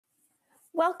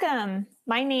Welcome.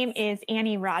 My name is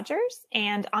Annie Rogers,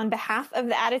 and on behalf of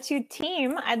the ADDitude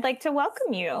team, I'd like to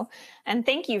welcome you and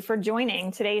thank you for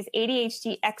joining today's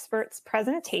ADHD experts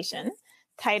presentation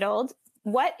titled,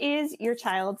 What is Your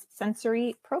Child's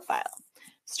Sensory Profile?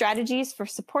 Strategies for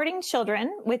Supporting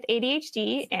Children with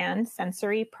ADHD and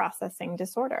Sensory Processing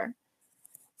Disorder.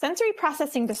 Sensory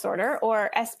Processing Disorder,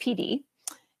 or SPD,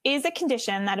 is a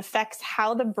condition that affects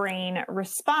how the brain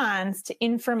responds to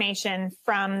information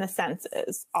from the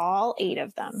senses, all 8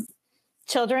 of them.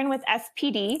 Children with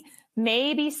SPD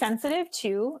may be sensitive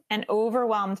to and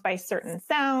overwhelmed by certain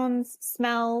sounds,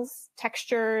 smells,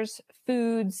 textures,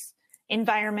 foods,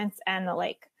 environments, and the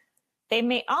like. They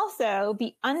may also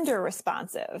be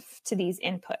under-responsive to these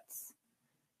inputs.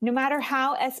 No matter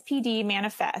how SPD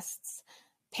manifests,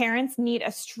 parents need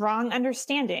a strong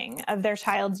understanding of their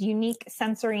child's unique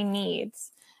sensory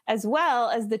needs, as well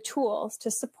as the tools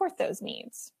to support those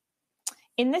needs.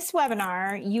 In this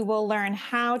webinar, you will learn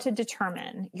how to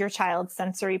determine your child's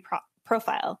sensory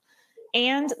profile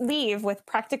and leave with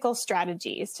practical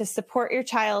strategies to support your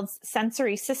child's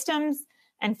sensory systems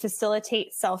and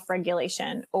facilitate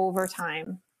self-regulation over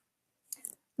time.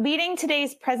 Leading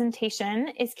today's presentation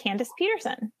is Candace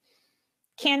Peterson.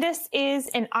 Candace is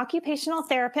an occupational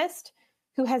therapist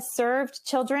who has served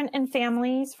children and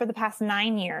families for the past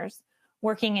 9 years,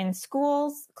 working in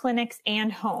schools, clinics,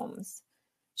 and homes.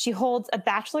 She holds a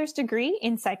bachelor's degree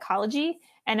in psychology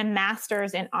and a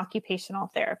master's in occupational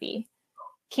therapy.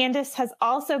 Candace has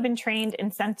also been trained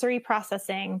in sensory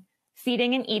processing,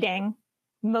 feeding and eating,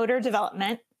 motor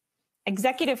development,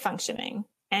 executive functioning,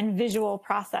 and visual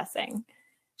processing.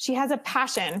 She has a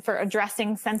passion for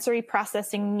addressing sensory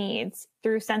processing needs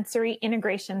through sensory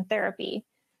integration therapy,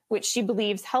 which she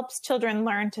believes helps children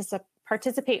learn to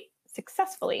participate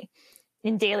successfully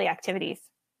in daily activities.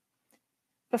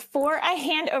 Before I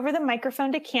hand over the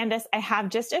microphone to Candace, I have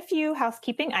just a few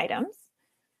housekeeping items.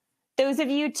 Those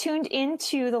of you tuned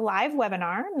into the live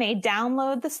webinar may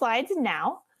download the slides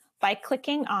now by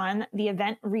clicking on the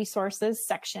Event Resources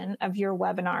section of your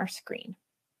webinar screen.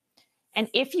 And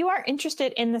if you are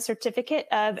interested in the certificate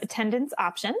of attendance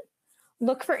option,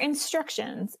 look for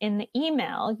instructions in the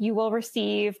email you will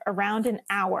receive around an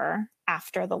hour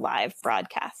after the live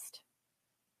broadcast.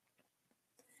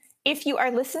 If you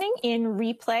are listening in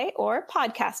replay or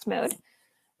podcast mode,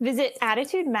 visit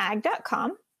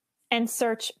ADDitudemag.com and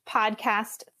search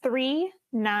podcast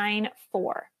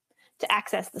 394 to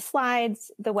access the slides,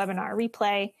 the webinar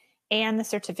replay, and the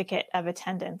certificate of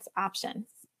attendance option.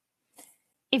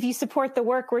 If you support the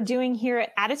work we're doing here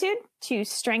at ADDitude to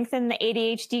strengthen the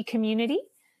ADHD community,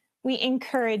 we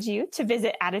encourage you to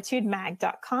visit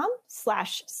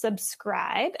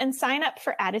ADDitudemag.com/subscribe and sign up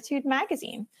for ADDitude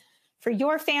Magazine for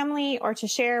your family or to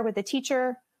share with a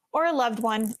teacher or a loved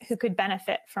one who could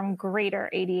benefit from greater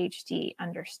ADHD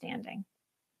understanding.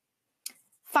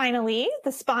 Finally,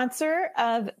 the sponsor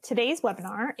of today's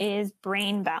webinar is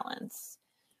Brain Balance.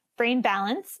 Brain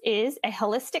Balance is a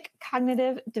holistic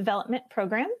cognitive development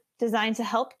program designed to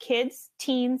help kids,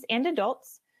 teens, and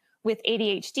adults with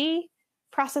ADHD,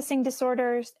 processing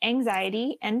disorders,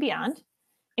 anxiety, and beyond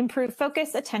improve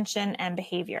focus, attention, and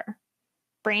behavior.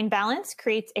 Brain Balance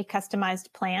creates a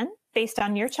customized plan based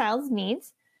on your child's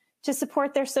needs to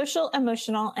support their social,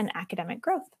 emotional, and academic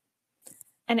growth.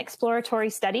 An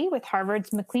exploratory study with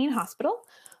Harvard's McLean Hospital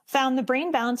found the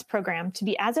Brain Balance program to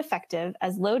be as effective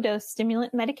as low-dose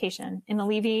stimulant medication in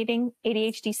alleviating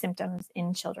ADHD symptoms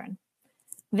in children.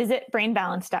 Visit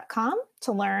brainbalance.com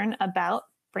to learn about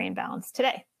Brain Balance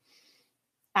today.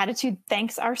 ADDitude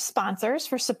thanks our sponsors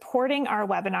for supporting our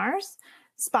webinars.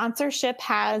 Sponsorship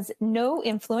has no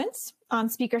influence on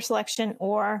speaker selection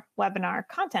or webinar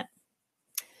content.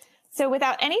 So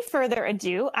without any further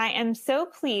ado, I am so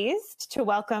pleased to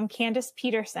welcome Candace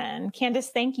Peterson.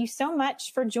 Candace, thank you so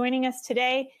much for joining us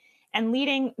today and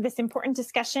leading this important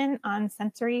discussion on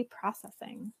sensory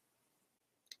processing.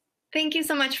 Thank you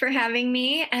so much for having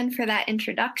me and for that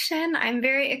introduction. I'm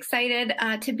very excited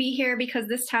to be here because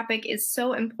this topic is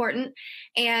so important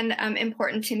and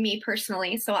important to me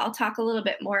personally. So I'll talk a little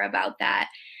bit more about that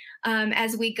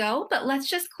as we go, but let's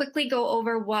just quickly go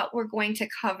over what we're going to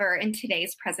cover in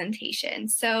today's presentation.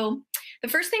 So the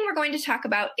first thing we're going to talk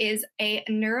about is a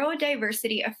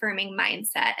neurodiversity-affirming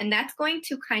mindset, and that's going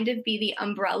to kind of be the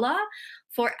umbrella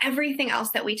for everything else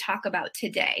that we talk about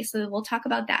today. So we'll talk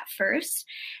about that first.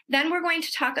 Then we're going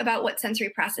to talk about what sensory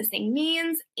processing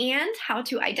means and how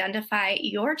to identify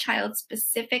your child's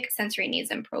specific sensory needs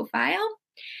and profile.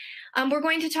 We're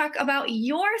going to talk about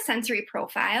your sensory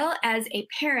profile as a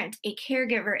parent, a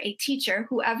caregiver, a teacher,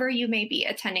 whoever you may be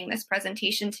attending this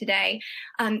presentation today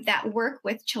that work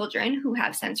with children who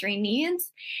have sensory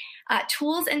needs,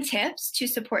 tools and tips to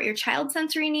support your child's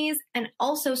sensory needs, and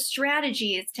also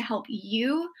strategies to help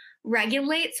you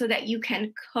regulate so that you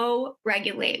can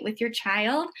co-regulate with your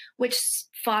child, which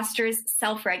fosters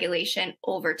self-regulation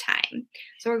over time.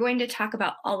 So we're going to talk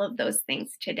about all of those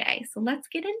things today. So let's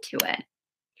get into it.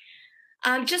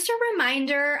 Just a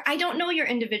reminder, I don't know your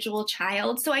individual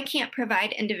child, so I can't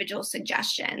provide individual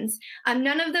suggestions.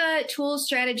 None of the tools,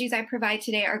 strategies I provide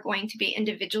today are going to be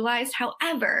individualized.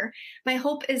 However, my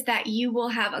hope is that you will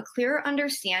have a clearer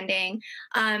understanding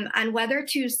on whether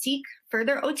to seek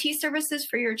further OT services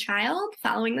for your child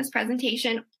following this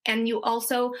presentation, and you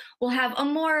also will have a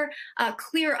more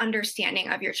clear understanding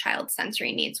of your child's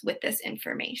sensory needs with this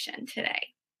information today.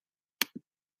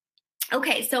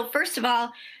 Okay, so first of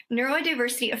all,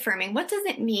 neurodiversity affirming. What does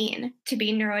it mean to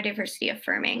be neurodiversity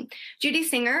affirming? Judy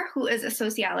Singer, who is a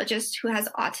sociologist who has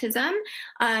autism,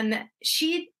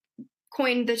 she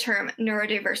coined the term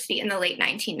neurodiversity in the late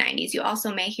 1990s. You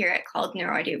also may hear it called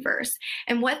neurodiverse.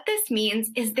 And what this means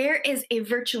is there is a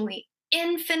virtually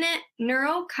infinite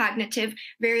neurocognitive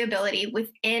variability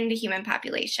within the human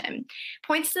population.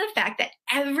 Points to the fact that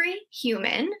every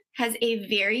human has a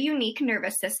very unique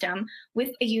nervous system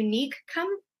with a unique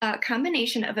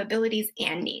combination of abilities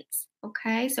and needs.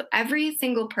 Okay, so every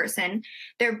single person,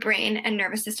 their brain and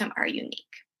nervous system are unique.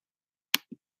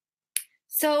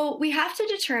 So we have to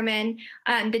determine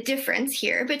the difference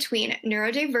here between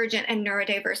neurodivergent and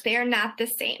neurodiverse. They are not the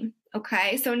same.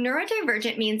 Okay, so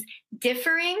neurodivergent means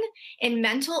differing in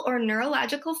mental or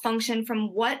neurological function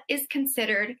from what is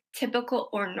considered typical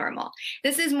or normal.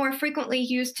 This is more frequently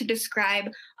used to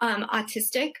describe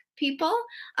autistic people,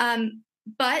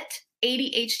 but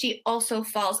ADHD also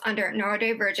falls under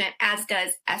neurodivergent, as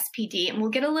does SPD. And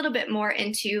we'll get a little bit more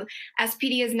into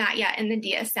SPD is not yet in the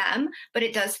DSM, but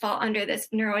it does fall under this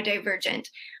neurodivergent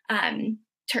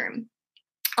term.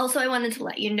 Also, I wanted to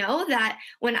let you know that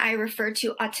when I refer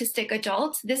to autistic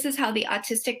adults, this is how the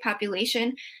autistic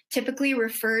population typically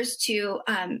refers to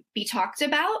be talked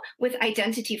about with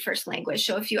identity first language.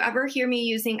 So if you ever hear me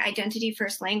using identity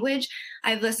first language,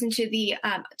 I've listened to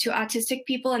to autistic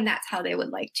people, and that's how they would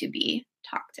like to be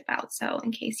talked about. So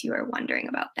in case you are wondering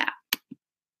about that.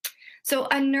 So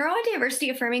a neurodiversity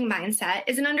affirming mindset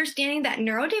is an understanding that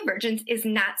neurodivergence is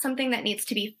not something that needs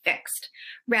to be fixed.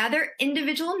 Rather,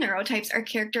 individual neurotypes are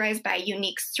characterized by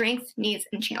unique strengths, needs,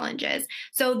 and challenges.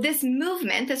 So this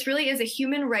movement, this really is a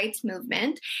human rights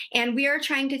movement, and we are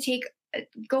trying to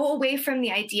go away from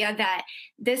the idea that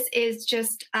this is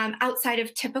just outside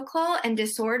of typical and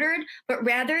disordered, but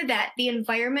rather that the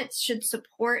environment should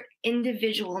support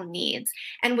individual needs.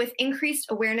 And with increased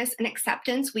awareness and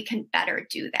acceptance, we can better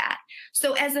do that.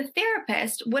 So as a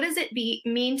therapist, what does it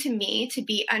mean to me to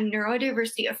be a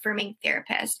neurodiversity affirming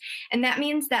therapist? And that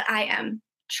means that I am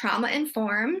trauma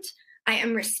informed, I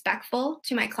am respectful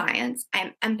to my clients,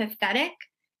 I am empathetic,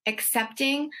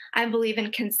 accepting, I believe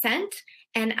in consent,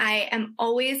 and I am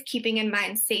always keeping in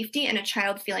mind safety and a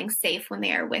child feeling safe when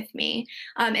they are with me.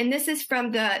 And this is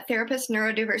from the Therapist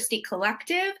Neurodiversity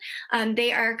Collective.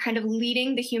 They are kind of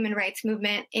leading the human rights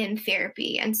movement in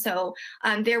therapy. And so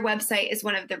their website is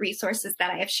one of the resources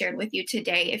that I have shared with you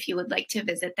today if you would like to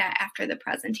visit that after the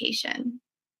presentation.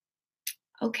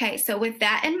 Okay, so with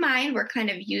that in mind, we're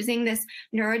kind of using this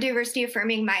neurodiversity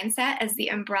affirming mindset as the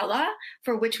umbrella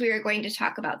for which we are going to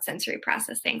talk about sensory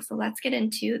processing. So let's get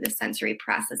into the sensory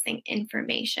processing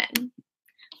information.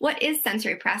 What is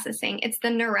sensory processing? It's the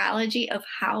neurology of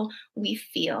how we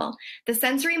feel. The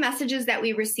sensory messages that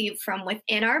we receive from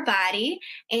within our body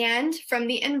and from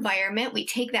the environment, we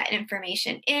take that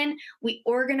information in, we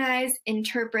organize,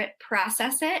 interpret,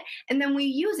 process it, and then we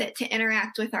use it to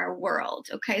interact with our world.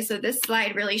 Okay, so this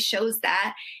slide really shows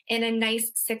that in a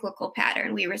nice cyclical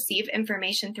pattern. We receive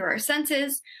information through our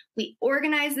senses, we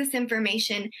organize this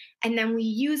information, and then we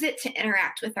use it to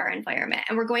interact with our environment.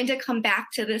 And we're going to come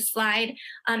back to this slide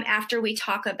after we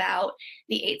talk about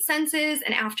the 8 senses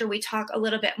and after we talk a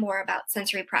little bit more about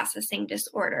sensory processing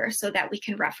disorder so that we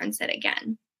can reference it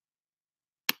again.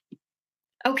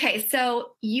 Okay,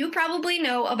 so you probably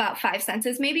know about 5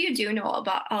 senses. Maybe you do know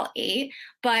about all 8,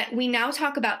 but we now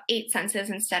talk about 8 senses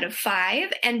instead of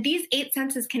 5. And these 8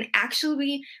 senses can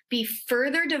actually be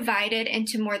further divided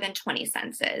into more than 20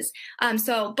 senses.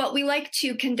 But we like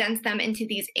to condense them into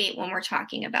these 8 when we're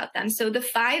talking about them. So the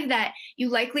 5 that you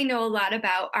likely know a lot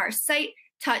about are sight,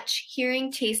 touch,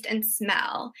 hearing, taste, and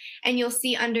smell. And you'll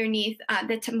see underneath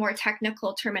the more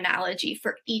technical terminology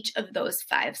for each of those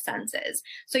 5 senses.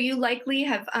 So you likely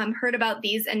have heard about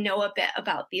these and know a bit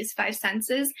about these 5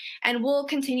 senses, and we'll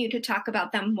continue to talk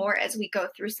about them more as we go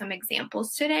through some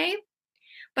examples today.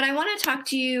 But I want to talk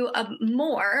to you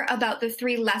more about the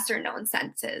 3 lesser known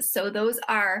senses. So those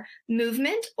are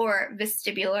movement or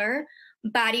vestibular,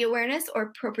 body awareness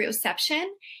or proprioception,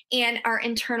 and our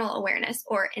internal awareness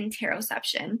or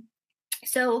interoception.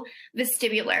 So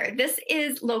vestibular, this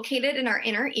is located in our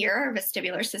inner ear, our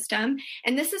vestibular system,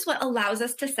 and this is what allows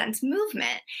us to sense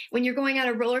movement. When you're going on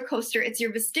a roller coaster, it's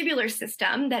your vestibular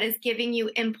system that is giving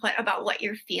you input about what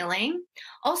you're feeling.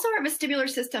 Also, our vestibular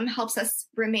system helps us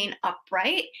remain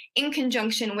upright in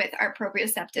conjunction with our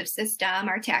proprioceptive system,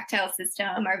 our tactile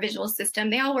system, our visual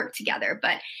system. They all work together,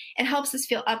 but it helps us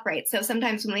feel upright. So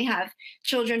sometimes when we have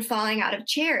children falling out of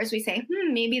chairs, we say,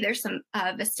 maybe there's some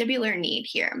vestibular need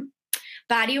here.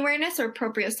 Body awareness or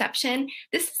proprioception,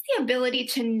 this is the ability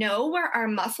to know where our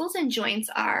muscles and joints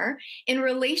are in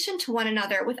relation to one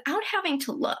another without having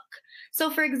to look. So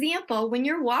for example, when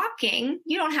you're walking,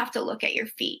 you don't have to look at your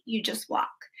feet, you just walk.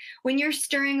 When you're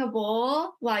stirring a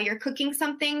bowl while you're cooking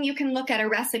something, you can look at a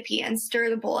recipe and stir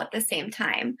the bowl at the same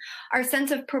time. Our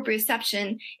sense of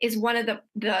proprioception is one of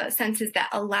the senses that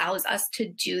allows us to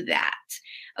do that.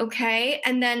 Okay,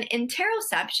 and then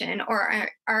interoception, or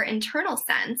our internal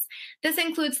sense, this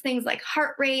includes things like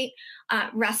heart rate,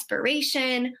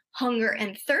 respiration, hunger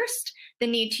and thirst, the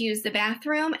need to use the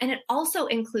bathroom, and it also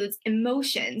includes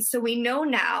emotions. So we know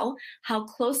now how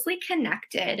closely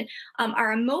connected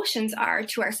our emotions are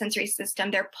to our sensory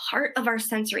system. They're part of our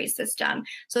sensory system.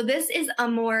 So this is a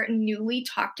more newly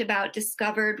talked about,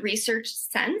 discovered research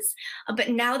sense. But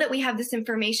now that we have this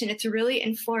information, it's really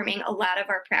informing a lot of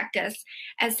our practice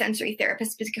as sensory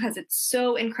therapists because it's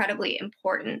so incredibly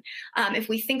important. If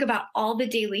we think about all the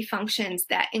daily functions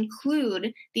that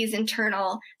include these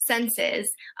internal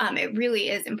senses, it really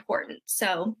is important.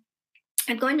 So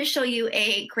I'm going to show you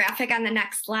a graphic on the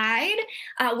next slide,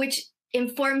 which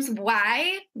informs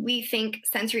why we think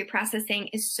sensory processing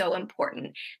is so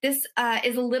important. This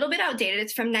is a little bit outdated.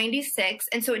 It's from '96,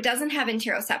 and so it doesn't have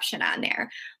interoception on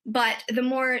there. But the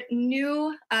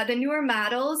newer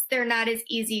models, they're not as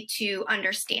easy to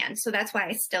understand. So that's why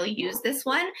I still use this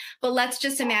one. But let's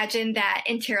just imagine that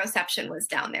interoception was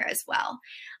down there as well.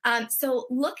 So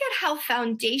look at how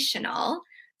foundational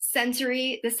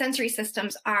the sensory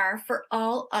systems are for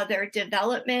all other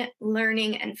development,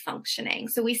 learning, and functioning.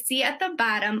 So we see at the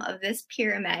bottom of this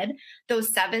pyramid,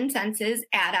 those 7 senses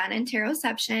add on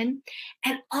interoception,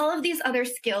 and all of these other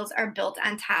skills are built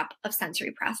on top of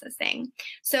sensory processing.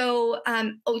 So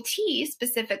OT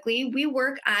specifically, we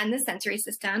work on the sensory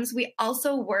systems. We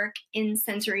also work in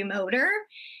sensory motor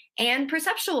and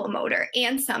perceptual motor,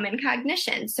 and some in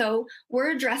cognition. So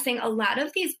we're addressing a lot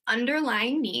of these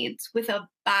underlying needs with a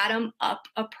bottom-up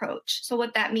approach. So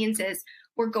what that means is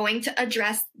we're going to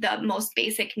address the most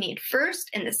basic need first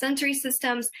in the sensory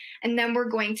systems, and then we're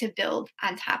going to build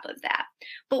on top of that.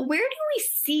 But where do we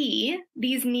see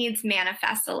these needs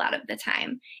manifest a lot of the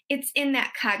time? It's in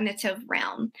that cognitive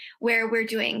realm where we're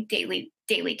doing daily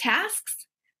tasks,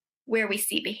 where we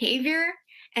see behavior,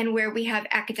 and where we have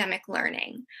academic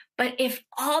learning. But if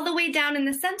all the way down in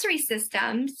the sensory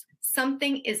systems,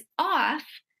 something is off,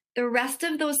 the rest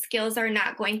of those skills are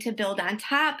not going to build on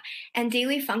top, and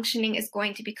daily functioning is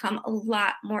going to become a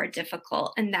lot more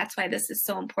difficult. And that's why this is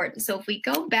so important. So if we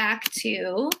go back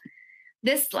to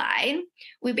this slide,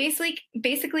 we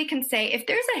basically can say, if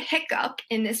there's a hiccup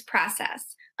in this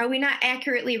process, are we not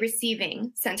accurately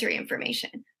receiving sensory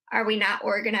information? Are we not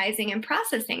organizing and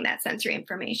processing that sensory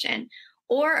information?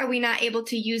 Or are we not able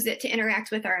to use it to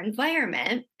interact with our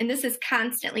environment? And this is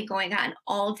constantly going on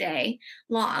all day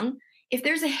long. If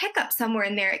there's a hiccup somewhere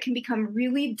in there, it can become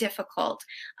really difficult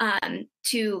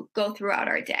to go throughout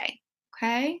our day,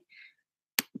 okay?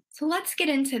 So let's get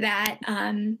into that,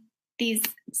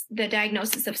 the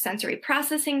diagnosis of sensory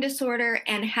processing disorder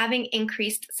and having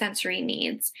increased sensory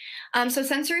needs. So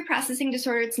sensory processing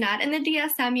disorder, it's not in the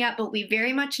DSM yet, but we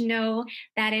very much know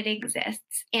that it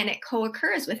exists, and it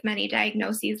co-occurs with many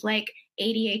diagnoses like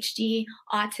ADHD,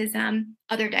 autism,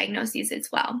 other diagnoses as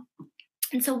well.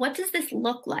 And so what does this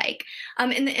look like?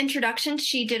 In the introduction,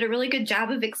 she did a really good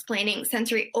job of explaining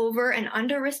sensory over and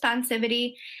under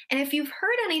responsivity. And if you've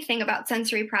heard anything about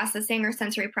sensory processing or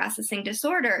sensory processing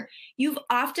disorder, you've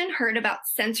often heard about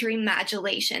sensory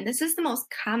modulation. This is the most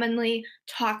commonly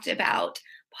talked about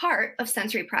part of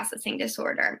sensory processing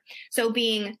disorder. So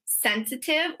being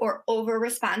sensitive or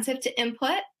over-responsive to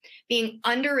input, being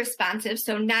under-responsive,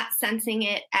 so not sensing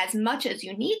it as much as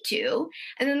you need to.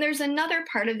 And then there's another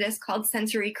part of this called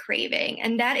sensory craving.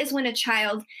 And that is when a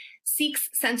child seeks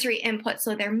sensory input.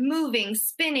 So they're moving,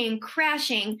 spinning,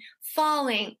 crashing,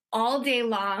 falling all day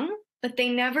long, but they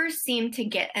never seem to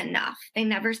get enough. They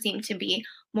never seem to be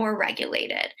more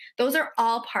regulated. Those are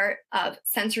all part of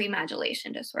sensory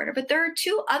modulation disorder. But there are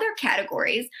two other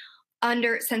categories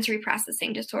under sensory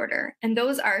processing disorder, and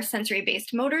those are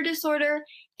sensory-based motor disorder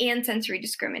and sensory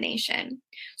discrimination.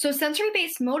 So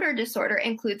sensory-based motor disorder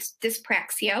includes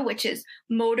dyspraxia, which is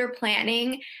motor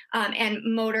planning and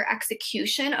motor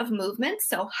execution of movements.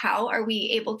 So how are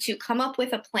we able to come up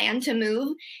with a plan to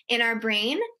move in our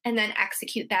brain and then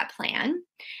execute that plan?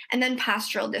 And then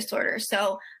postural disorder.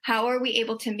 So how are we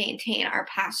able to maintain our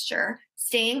posture,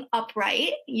 staying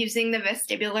upright using the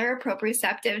vestibular,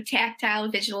 proprioceptive, tactile,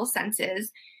 visual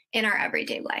senses in our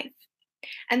everyday life?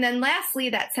 And then lastly,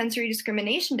 that sensory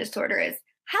discrimination disorder is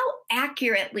how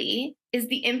accurately is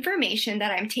the information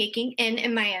that I'm taking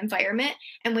in my environment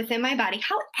and within my body,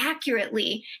 how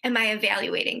accurately am I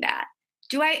evaluating that?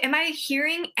 Am I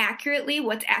hearing accurately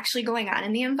what's actually going on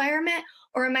in the environment,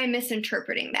 or am I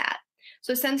misinterpreting that?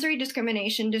 So sensory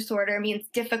discrimination disorder means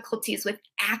difficulties with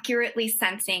accurately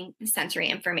sensing the sensory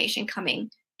information coming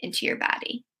into your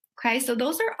body. Okay, so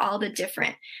those are all the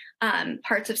different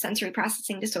parts of sensory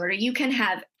processing disorder. You can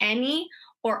have any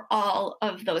or all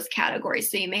of those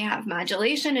categories. So you may have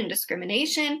modulation and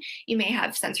discrimination. You may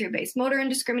have sensory-based motor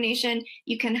and discrimination.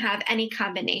 You can have any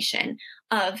combination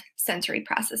of sensory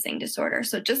processing disorder.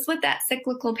 So just with that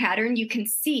cyclical pattern, you can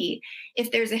see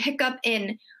if there's a hiccup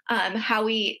in how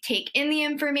we take in the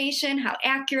information, how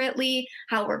accurately,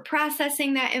 how we're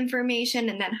processing that information,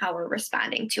 and then how we're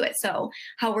responding to it. So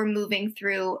how we're moving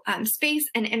through space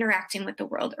and interacting with the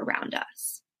world around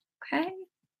us. Okay.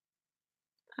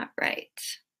 All right.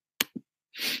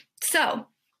 So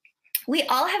we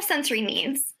all have sensory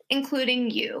needs, including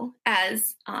you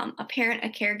as a parent, a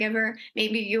caregiver.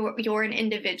 Maybe you're an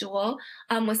individual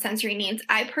with sensory needs.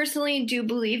 I personally do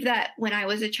believe that when I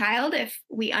was a child, if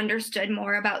we understood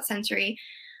more about sensory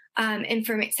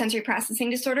processing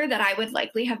disorder, that I would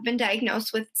likely have been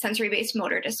diagnosed with sensory-based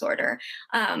motor disorder.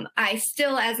 I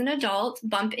still, as an adult,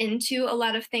 bump into a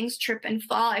lot of things, trip and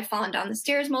fall. I've fallen down the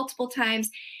stairs multiple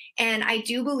times. And I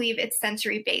do believe it's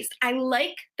sensory-based. I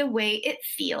like the way it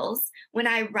feels when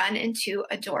I run into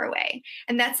a doorway.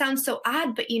 And that sounds so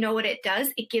odd, but you know what it does?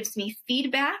 It gives me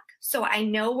feedback, so I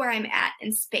know where I'm at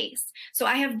in space. So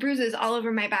I have bruises all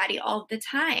over my body all the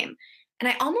time. And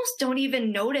I almost don't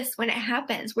even notice when it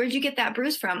happens. Where'd you get that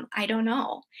bruise from? I don't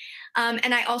know.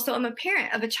 And I also am a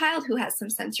parent of a child who has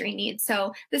some sensory needs.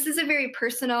 So this is a very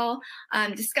personal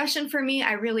discussion for me.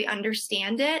 I really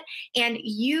understand it. And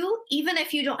you, even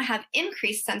if you don't have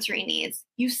increased sensory needs,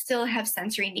 you still have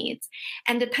sensory needs.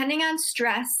 And depending on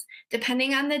stress,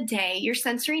 depending on the day, your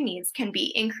sensory needs can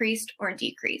be increased or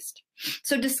decreased.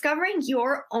 So discovering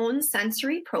your own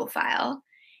sensory profile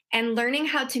and learning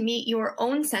how to meet your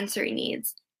own sensory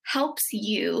needs helps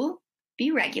you be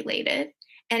regulated.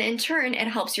 And in turn, it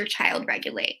helps your child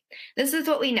regulate. This is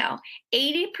what we know.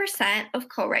 80% of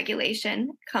co-regulation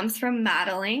comes from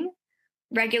modeling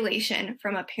regulation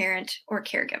from a parent or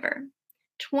caregiver.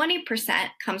 20%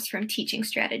 comes from teaching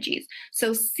strategies.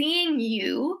 So seeing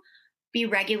you be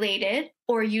regulated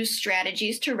or use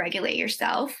strategies to regulate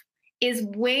yourself is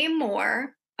way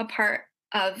more a part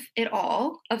of it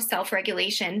all, of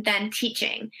self-regulation, than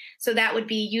teaching. So that would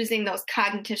be using those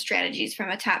cognitive strategies from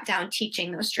a top-down,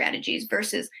 teaching those strategies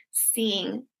versus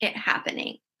seeing it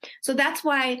happening. So that's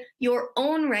why your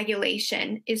own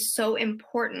regulation is so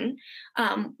important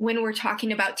when we're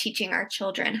talking about teaching our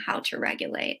children how to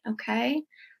regulate, okay?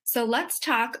 So let's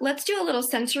do a little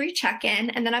sensory check-in,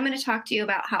 and then I'm going to talk to you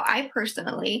about how I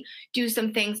personally do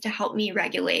some things to help me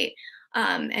regulate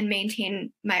and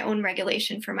maintain my own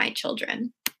regulation for my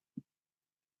children.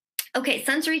 Okay,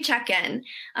 sensory check-in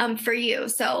for you.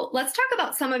 So let's talk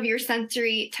about some of your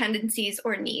sensory tendencies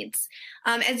or needs.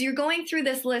 As you're going through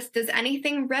this list, does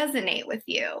anything resonate with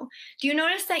you? Do you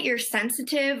notice that you're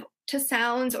sensitive to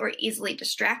sounds or easily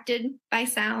distracted by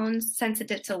sounds,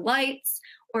 sensitive to lights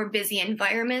or busy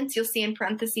environments? You'll see in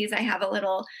parentheses, I have a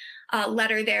little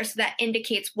letter there, so that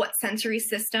indicates what sensory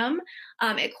system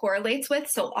it correlates with.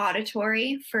 So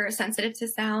auditory for sensitive to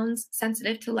sounds,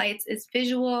 sensitive to lights is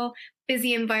visual,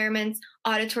 busy environments,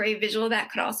 auditory, visual. That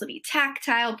could also be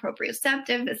tactile,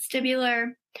 proprioceptive, vestibular.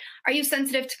 Are you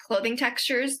sensitive to clothing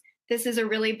textures? This is a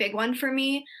really big one for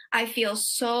me. I feel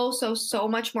so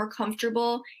much more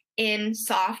comfortable in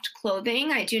soft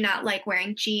clothing. I do not like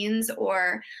wearing jeans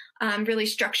or really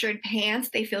structured pants.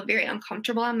 They feel very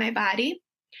uncomfortable on my body.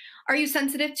 Are you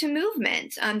sensitive to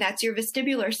movement? That's your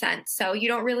vestibular sense. So you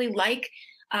don't really like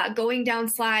going down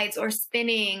slides or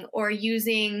spinning or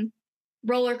using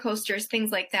roller coasters,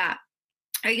 things like that.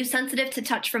 Are you sensitive to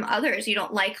touch from others? You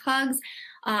don't like hugs.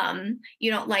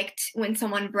 You don't like when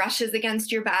someone brushes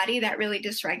against your body. That really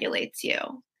dysregulates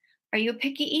you. Are you a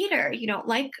picky eater? You don't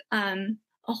like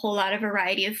a whole lot of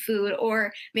variety of food,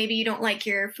 or maybe you don't like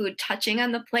your food touching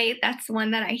on the plate. That's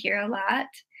one that I hear a lot.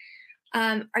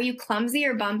 Are you clumsy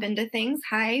or bump into things?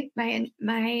 Hi,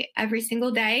 my every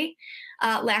single day.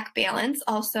 Lack balance,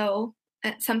 also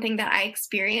something that I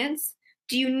experience.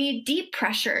 Do you need deep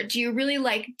pressure? Do you really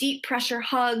like deep pressure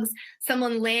hugs,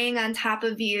 someone laying on top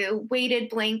of you, weighted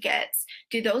blankets?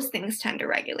 Do those things tend to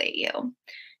regulate you?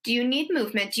 Do you need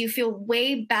movement? Do you feel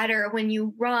way better when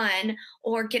you run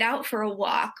or get out for a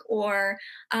walk, or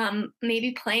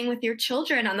maybe playing with your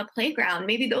children on the playground?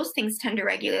 Maybe those things tend to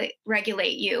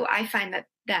regulate you. I find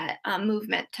that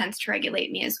movement tends to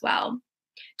regulate me as well.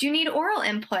 Do you need oral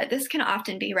input? This can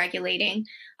often be regulating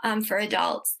for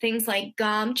adults. Things like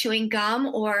gum, chewing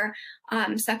gum, or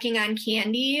sucking on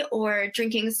candy, or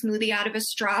drinking a smoothie out of a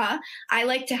straw. I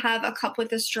like to have a cup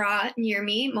with a straw near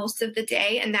me most of the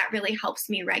day, and that really helps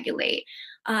me regulate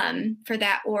for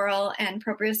that oral and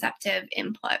proprioceptive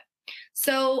input.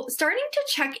 So starting to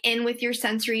check in with your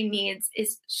sensory needs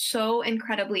is so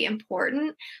incredibly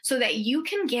important so that you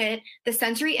can get the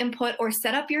sensory input or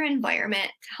set up your environment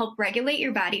to help regulate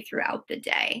your body throughout the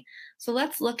day. So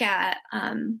let's look at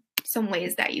some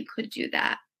ways that you could do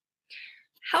that.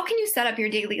 How can you set up your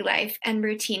daily life and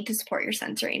routine to support your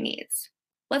sensory needs?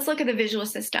 Let's look at the visual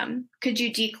system. Could you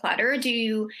declutter? Do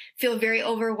you feel very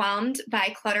overwhelmed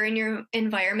by clutter in your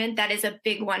environment? That is a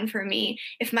big one for me.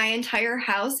 If my entire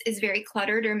house is very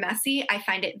cluttered or messy, I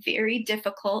find it very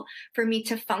difficult for me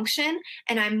to function,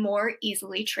 and I'm more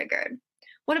easily triggered.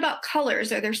 What about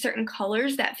colors? Are there certain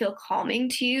colors that feel calming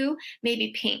to you?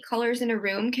 Maybe paint colors in a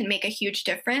room can make a huge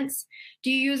difference. Do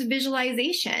you use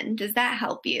visualization? Does that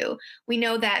help you? We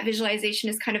know that visualization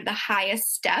is kind of the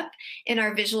highest step in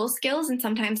our visual skills, and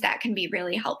sometimes that can be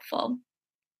really helpful.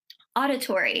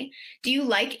 Auditory. Do you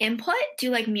like input? Do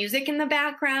you like music in the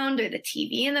background or the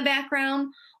TV in the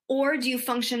background? Or do you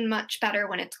function much better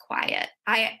when it's quiet?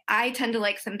 I tend to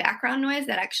like some background noise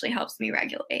that actually helps me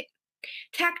regulate.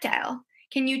 Tactile.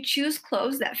 Can you choose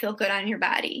clothes that feel good on your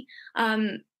body?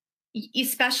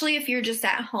 Especially if you're just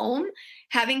at home,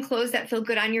 having clothes that feel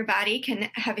good on your body can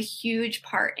have a huge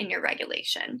part in your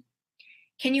regulation.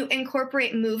 Can you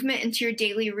incorporate movement into your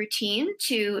daily routine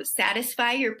to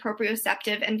satisfy your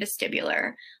proprioceptive and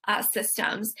vestibular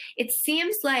systems? It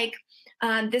seems like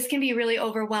this can be really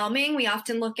overwhelming. We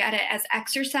often look at it as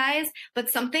exercise, but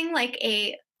something like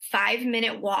a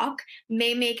 5-minute walk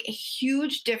may make a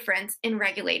huge difference in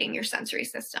regulating your sensory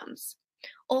systems.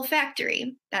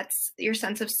 Olfactory, that's your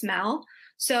sense of smell.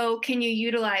 So can you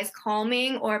utilize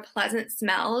calming or pleasant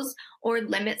smells or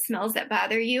limit smells that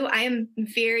bother you? I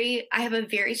have a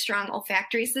very strong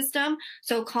olfactory system.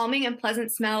 So calming and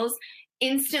pleasant smells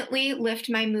instantly lift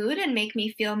my mood and make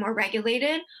me feel more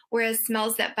regulated, whereas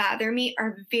smells that bother me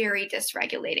are very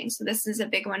dysregulating. So this is a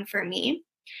big one for me.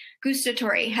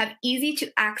 Gustatory, have easy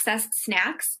to access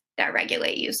snacks that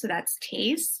regulate you. So that's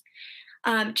taste.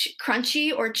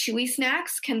 Crunchy or chewy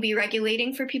snacks can be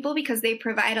regulating for people because they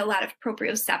provide a lot of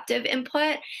proprioceptive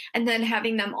input, and then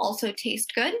having them also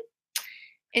taste good.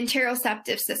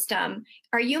 Interoceptive system,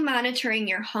 are you monitoring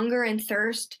your hunger and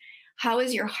thirst? How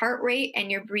is your heart rate and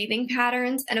your breathing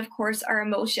patterns? And of course, our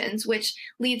emotions, which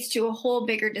leads to a whole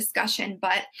bigger discussion.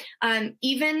 But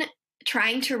even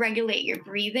trying to regulate your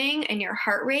breathing and your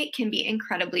heart rate can be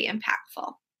incredibly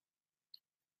impactful.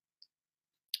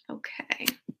 Okay.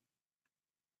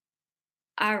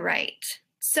 All right.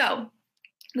 So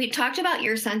we talked about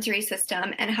your sensory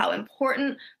system and how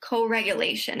important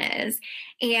co-regulation is.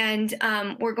 And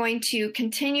we're going to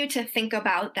continue to think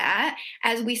about that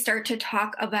as we start to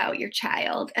talk about your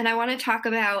child. And I want to talk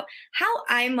about how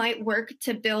I might work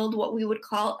to build what we would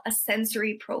call a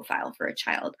sensory profile for a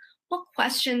child. What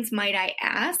questions might I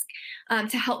ask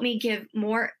to help me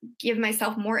give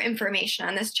myself more information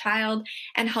on this child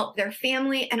and help their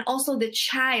family and also the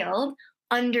child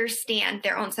understand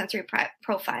their own sensory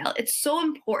profile? It's so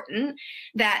important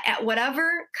that at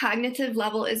whatever cognitive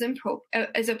level is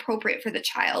appropriate for the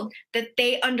child, that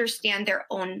they understand their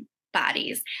own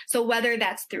bodies. So whether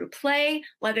that's through play,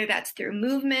 whether that's through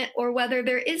movement, or whether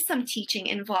there is some teaching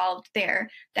involved there,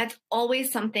 that's always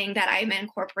something that I'm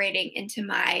incorporating into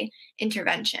my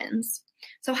interventions.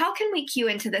 So how can we cue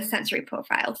into this sensory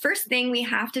profile? First thing we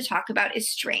have to talk about is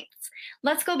strengths.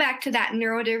 Let's go back to that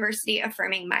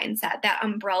neurodiversity-affirming mindset, that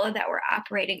umbrella that we're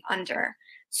operating under.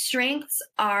 Strengths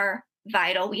are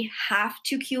vital. We have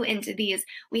to cue into these.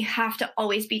 We have to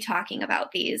always be talking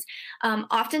about these.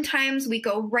 Oftentimes we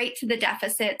go right to the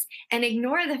deficits and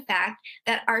ignore the fact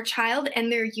that our child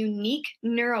and their unique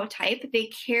neurotype,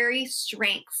 they carry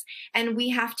strengths, and we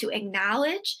have to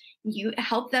acknowledge,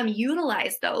 help them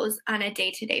utilize those on a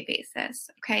day-to-day basis.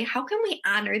 Okay, how can we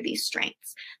honor these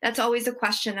strengths? That's always a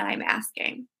question that I'm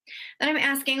asking. Then I'm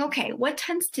asking, okay, what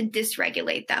tends to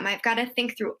dysregulate them? I've got to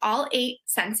think through all 8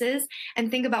 senses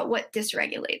and think about what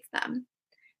dysregulates them.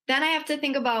 Then I have to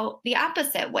think about the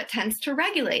opposite, what tends to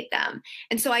regulate them.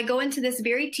 And so I go into this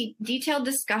very detailed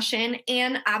discussion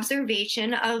and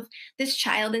observation of this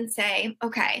child and say,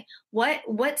 okay,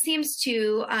 what seems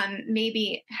to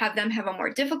maybe have them have a more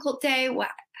difficult day?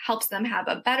 What helps them have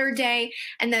a better day?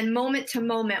 And then moment to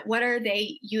moment, what are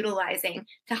they utilizing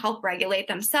to help regulate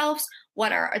themselves?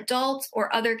 What are adults or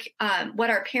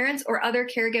what are parents or other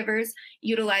caregivers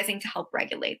utilizing to help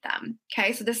regulate them?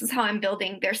 Okay, so this is how I'm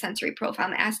building their sensory profile.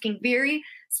 I'm asking very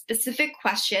specific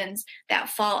questions that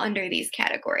fall under these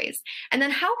categories. And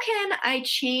then how can I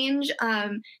change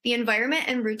the environment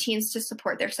and routines to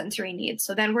support their sensory needs?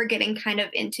 So then we're getting kind of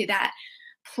into that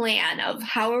plan of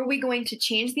how are we going to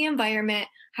change the environment?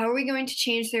 How are we going to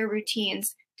change their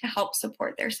routines to help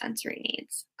support their sensory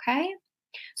needs? Okay.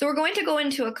 So we're going to go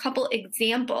into a couple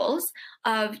examples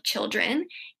of children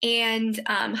and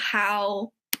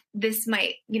how this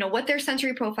might, what their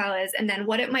sensory profile is, and then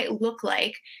what it might look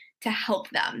like to help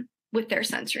them with their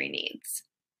sensory needs.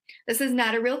 This is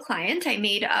not a real client. I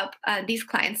made up these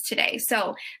clients today.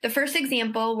 So the first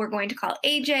example we're going to call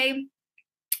AJ.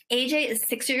 AJ is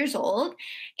 6 years old,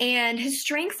 and his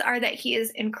strengths are that he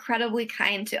is incredibly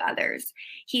kind to others.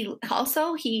 He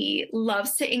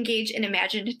loves to engage in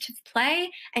imaginative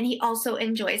play, and he also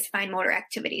enjoys fine motor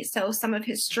activities. So some of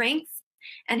his strengths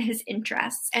and his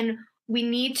interests, and we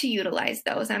need to utilize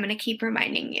those. I'm going to keep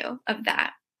reminding you of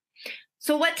that.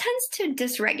 So what tends to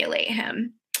dysregulate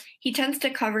him? He tends to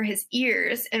cover his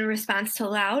ears in response to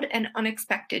loud and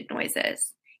unexpected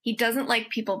noises. He doesn't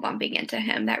like people bumping into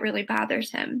him. That really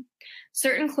bothers him.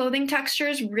 Certain clothing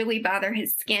textures really bother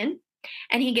his skin,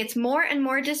 and he gets more and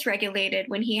more dysregulated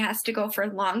when he has to go for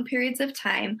long periods of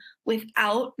time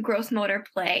without gross motor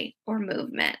play or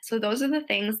movement. So those are the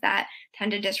things that tend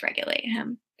to dysregulate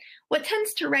him. What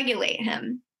tends to regulate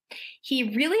him?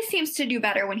 He really seems to do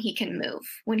better when he can move.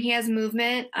 When he has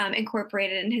movement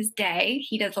incorporated in his day,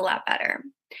 he does a lot better.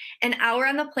 An hour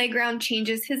on the playground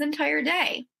changes his entire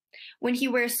day. When he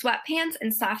wears sweatpants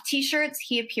and soft t-shirts,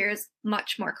 he appears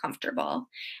much more comfortable.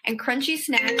 And crunchy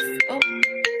snacks,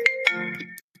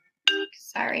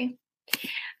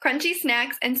 crunchy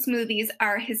snacks and smoothies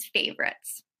are his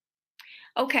favorites.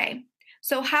 Okay,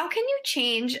 so how can you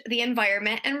change the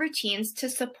environment and routines to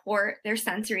support their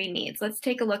sensory needs? Let's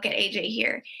take a look at AJ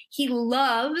here. He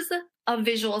loves a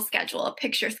visual schedule, a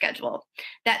picture schedule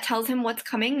that tells him what's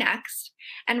coming next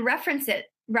and references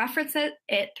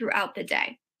it throughout the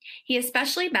day. He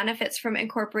especially benefits from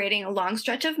incorporating a long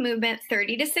stretch of movement,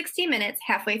 30 to 60 minutes,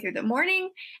 halfway through the morning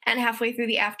and halfway through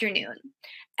the afternoon.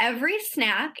 Every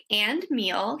snack and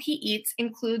meal he eats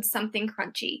includes something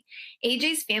crunchy.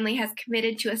 AJ's family has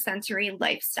committed to a sensory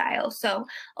lifestyle. So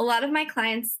a lot of my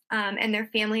clients and their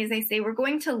families, they say, we're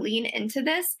going to lean into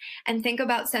this and think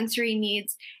about sensory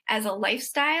needs as a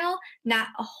lifestyle, not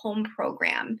a home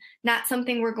program, not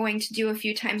something we're going to do a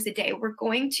few times a day. We're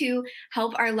going to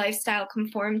help our lifestyle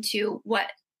conform to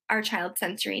what our child's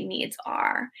sensory needs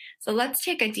are. So let's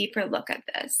take a deeper look at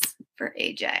this for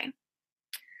AJ.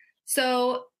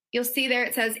 So you'll see there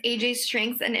it says AJ's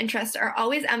strengths and interests are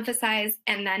always emphasized,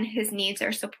 and then his needs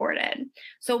are supported.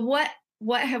 So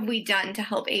what have we done to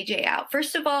help AJ out?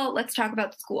 First of all, let's talk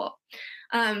about school.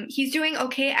 He's doing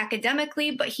okay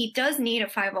academically, but he does need a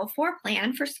 504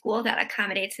 plan for school that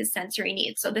accommodates his sensory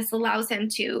needs. So this allows him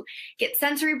to get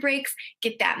sensory breaks,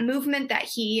 get that movement that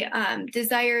he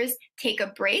desires, take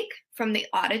a break from the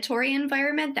auditory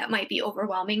environment that might be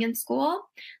overwhelming in school.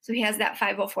 So he has that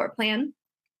 504 plan.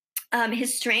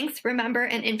 His strengths, remember,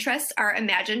 and interests are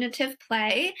imaginative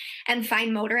play and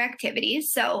fine motor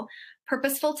activities. So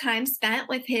purposeful time spent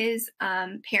with his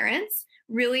parents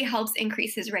really helps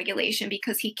increase his regulation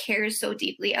because he cares so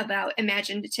deeply about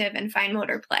imaginative and fine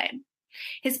motor play.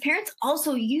 His parents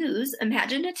also use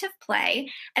imaginative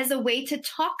play as a way to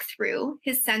talk through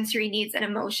his sensory needs and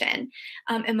emotions.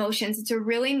 It's a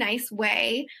really nice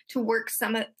way to work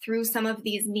through some of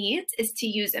these needs is to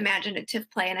use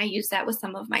imaginative play, and I use that with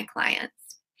some of my clients.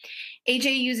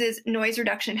 AJ uses noise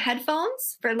reduction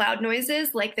headphones for loud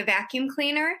noises like the vacuum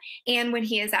cleaner and when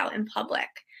he is out in public.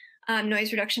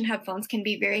 Noise reduction headphones can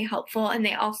be very helpful, and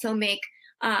they also make,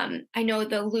 I know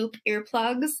the loop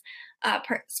earplugs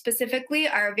specifically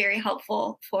are very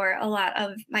helpful for a lot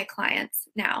of my clients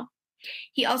now.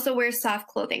 He also wears soft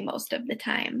clothing most of the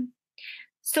time.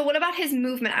 So what about his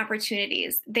movement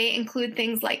opportunities? They include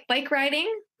things like bike riding,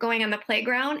 going on the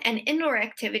playground, and indoor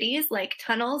activities like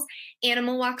tunnels,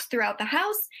 animal walks throughout the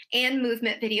house, and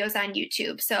movement videos on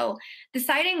YouTube. So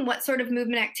deciding what sort of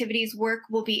movement activities work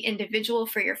will be individual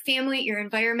for your family, your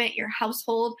environment, your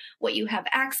household, what you have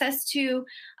access to.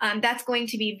 That's going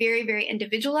to be very, very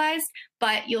individualized,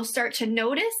 but you'll start to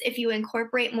notice if you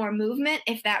incorporate more movement,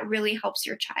 if that really helps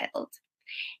your child.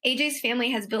 AJ's family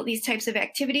has built these types of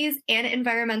activities and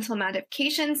environmental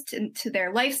modifications to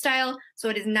their lifestyle, so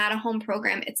it is not a home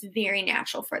program. It's very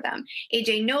natural for them.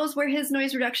 AJ knows where his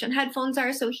noise reduction headphones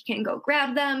are, so he can go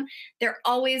grab them. There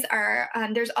always are,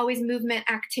 there's always movement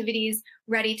activities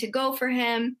ready to go for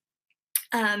him,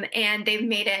 and they've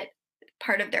made it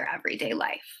part of their everyday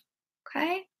life.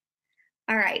 Okay?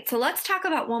 All right, so let's talk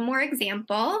about one more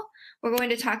example. We're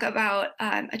going to talk about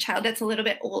a child that's a little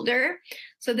bit older.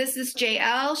 So this is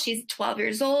JL. She's 12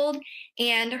 years old,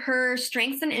 and her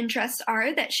strengths and interests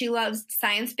are that she loves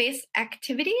science-based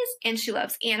activities and she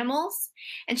loves animals,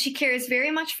 and she cares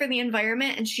very much for the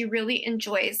environment, and she really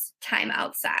enjoys time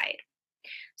outside.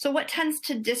 So what tends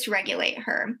to dysregulate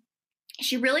her?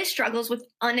 She really struggles with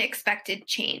unexpected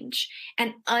change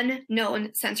and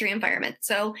unknown sensory environment.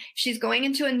 So she's going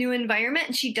into a new environment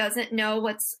and she doesn't know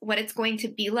what it's going to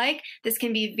be like. This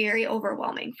can be very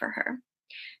overwhelming for her.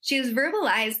 She has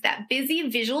verbalized that busy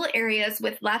visual areas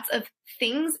with lots of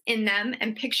things in them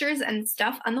and pictures and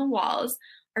stuff on the walls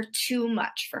are too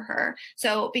much for her.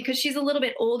 So because she's a little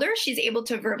bit older, she's able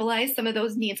to verbalize some of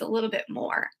those needs a little bit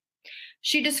more.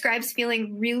 She describes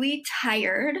feeling really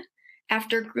tired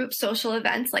after group social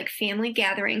events like family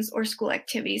gatherings or school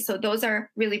activities. So those are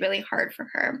really, really hard for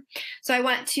her. So I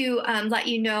want to let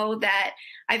you know that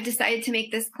I've decided to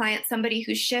make this client somebody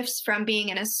who shifts from being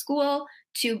in a school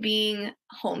to being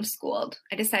homeschooled.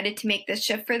 I decided to make this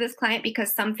shift for this client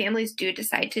because some families do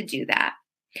decide to do that.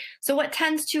 So what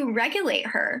tends to regulate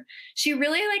her? She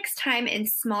really likes time in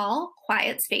small,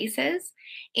 quiet spaces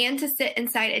and to sit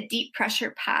inside a deep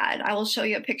pressure pod. I will show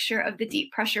you a picture of the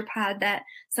deep pressure pod that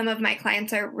some of my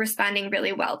clients are responding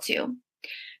really well to.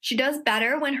 She does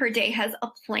better when her day has a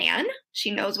plan.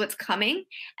 She knows what's coming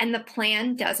and the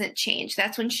plan doesn't change.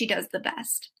 That's when she does the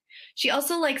best. She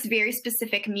also likes very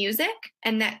specific music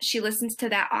and that she listens to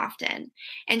that often.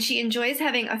 And she enjoys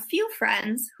having a few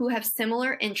friends who have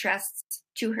similar interests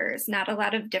to hers, not a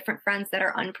lot of different friends that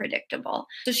are unpredictable.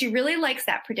 So she really likes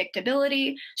that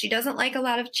predictability. She doesn't like a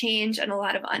lot of change and a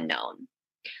lot of unknown.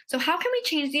 So how can we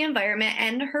change the environment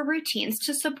and her routines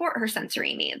to support her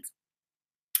sensory needs?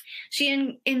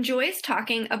 She enjoys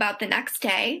talking about the next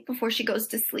day before she goes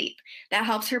to sleep. That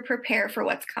helps her prepare for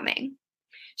what's coming.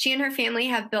 She and her family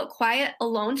have built quiet,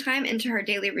 alone time into her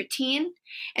daily routine,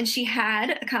 and she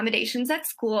had accommodations at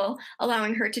school,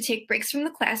 allowing her to take breaks from the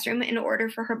classroom in order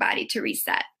for her body to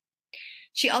reset.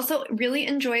 She also really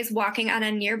enjoys walking on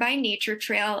a nearby nature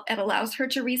trail. It allows her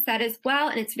to reset as well,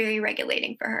 and it's very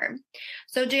regulating for her.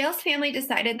 So JL's family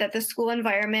decided that the school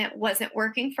environment wasn't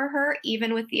working for her,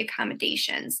 even with the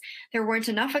accommodations. There weren't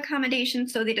enough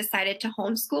accommodations, so they decided to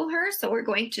homeschool her. So we're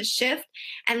going to shift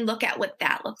and look at what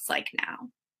that looks like now.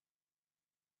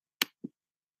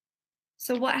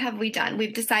 So what have we done?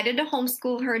 We've decided to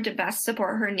homeschool her to best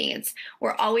support her needs.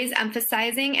 We're always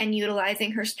emphasizing and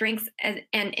utilizing her strengths and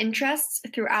interests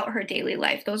throughout her daily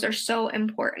life. Those are so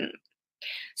important.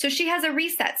 So she has a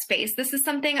reset space. This is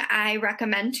something I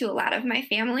recommend to a lot of my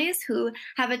families who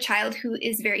have a child who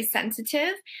is very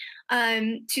sensitive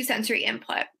to sensory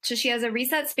input. So she has a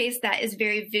reset space that is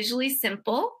very visually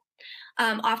simple.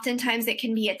 Oftentimes it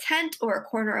can be a tent or a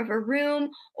corner of a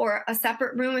room or a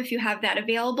separate room if you have that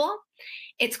available.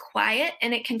 It's quiet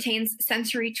and it contains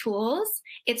sensory tools.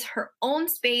 It's her own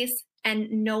space and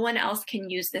no one else can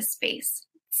use this space.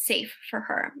 It's safe for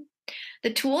her.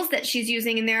 The tools that she's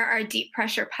using in there are a deep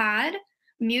pressure pod,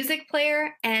 music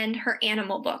player, and her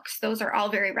animal books. Those are all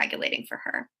very regulating for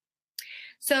her.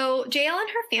 So JL and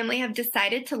her family have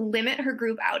decided to limit her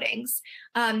group outings.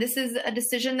 This is a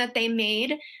decision that they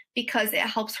made because it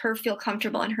helps her feel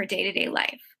comfortable in her day-to-day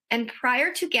life. And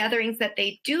prior to gatherings that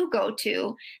they do go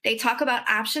to, they talk about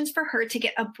options for her to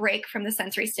get a break from the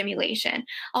sensory stimulation.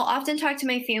 I'll often talk to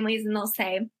my families and they'll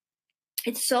say,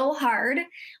 it's so hard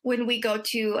when we go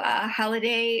to a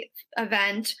holiday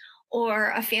event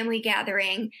or a family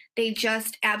gathering, they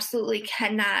just absolutely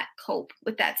cannot cope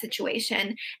with that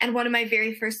situation. And one of my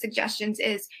very first suggestions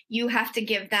is you have to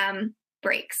give them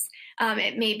breaks.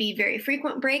 It may be very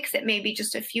frequent breaks, it may be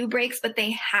just a few breaks, but they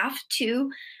have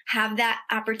to have that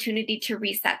opportunity to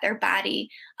reset their body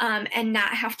and not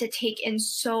have to take in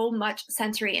so much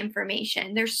sensory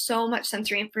information. There's so much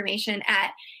sensory information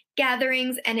at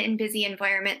gatherings and in busy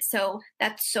environments, so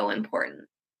that's so important.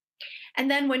 And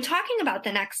then when talking about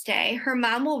the next day, her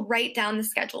mom will write down the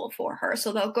schedule for her.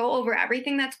 So they'll go over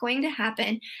everything that's going to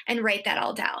happen and write that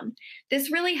all down. This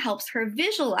really helps her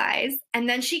visualize, and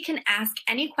then she can ask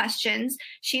any questions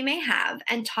she may have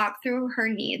and talk through her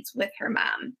needs with her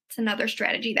mom. It's another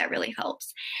strategy that really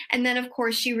helps. And then, of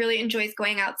course, she really enjoys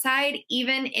going outside,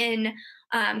 even in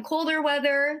colder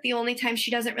weather. The only time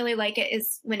she doesn't really like it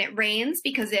is when it rains,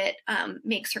 because it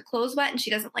makes her clothes wet and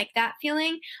she doesn't like that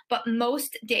feeling. But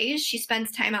most days she spends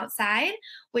time outside,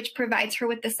 which provides her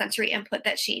with the sensory input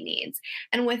that she needs.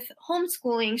 And with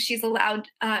homeschooling,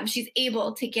 she's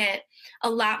able to get a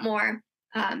lot more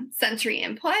sensory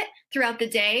input throughout the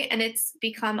day, and it's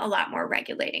become a lot more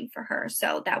regulating for her.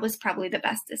 So that was probably the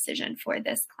best decision for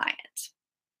this client.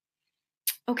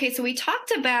 Okay, so we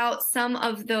talked about some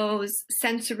of those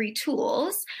sensory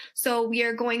tools. So we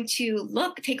are going to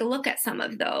take a look at some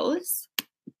of those.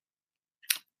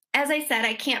 As I said,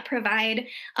 I can't provide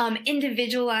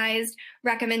individualized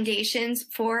recommendations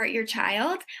for your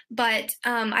child, but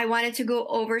I wanted to go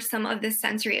over some of the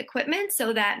sensory equipment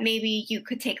so that maybe you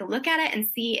could take a look at it and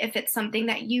see if it's something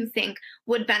that you think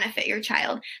would benefit your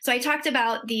child. So I talked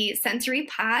about the sensory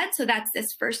pod. So that's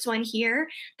this first one here.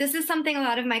 This is something a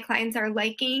lot of my clients are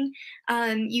liking.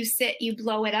 You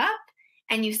blow it up,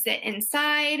 and you sit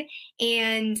inside,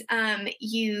 and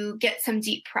you get some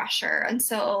deep pressure. And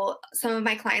so some of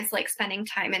my clients like spending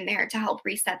time in there to help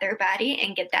reset their body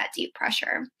and get that deep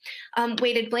pressure.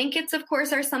 Weighted blankets, of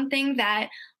course, are something that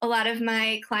a lot of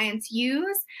my clients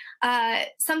use.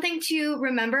 Something to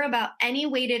remember about any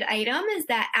weighted item is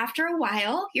that after a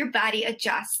while, your body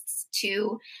adjusts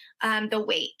to the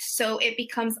weight. So it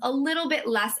becomes a little bit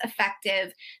less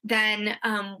effective than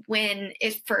when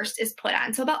it first is put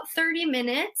on. So about 30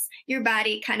 minutes, your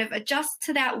body kind of adjusts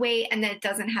to that weight, and then it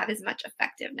doesn't have as much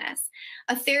effectiveness.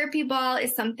 A therapy ball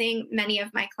is something many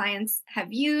of my clients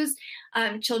have used.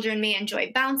 Children may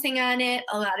enjoy bouncing on it.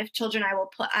 A lot of children I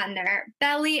will put on their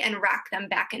belly and rock them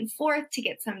back and forth to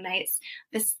get some nice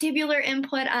vestibular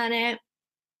input on it.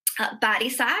 Body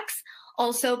socks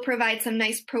also provide some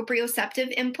nice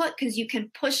proprioceptive input, because you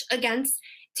can push against,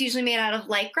 it's usually made out of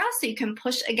lycra, so you can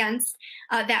push against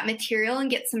that material and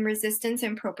get some resistance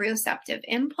and proprioceptive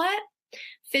input.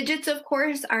 Fidgets, of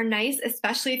course, are nice,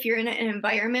 especially if you're in an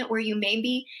environment where you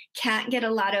maybe can't get a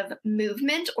lot of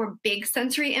movement or big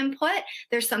sensory input.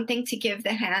 There's something to give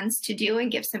the hands to do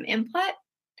and give some input.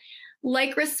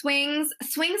 Lycra swings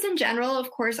in general,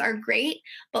 of course, are great,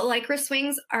 but Lycra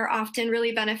swings are often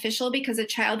really beneficial because a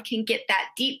child can get that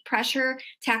deep pressure,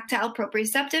 tactile,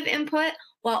 proprioceptive input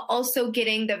while also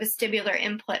getting the vestibular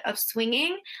input of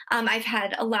swinging. I've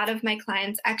had a lot of my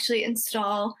clients actually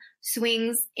install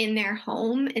swings in their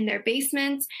home, in their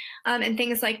basements, and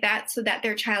things like that, so that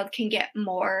their child can get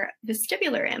more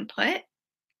vestibular input.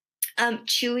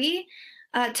 Chewy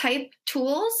type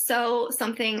tools, so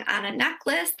something on a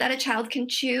necklace that a child can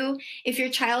chew. If your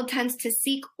child tends to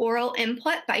seek oral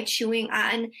input by chewing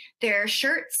on their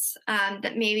shirts,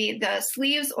 that maybe the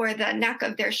sleeves or the neck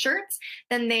of their shirts,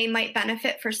 then they might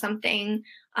benefit for something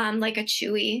like a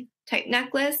chewy type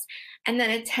necklace. And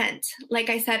then a tent, like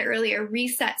I said earlier,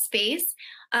 reset space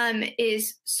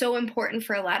is so important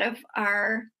for a lot of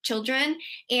our children.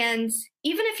 And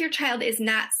even if your child is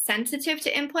not sensitive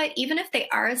to input, even if they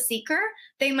are a seeker,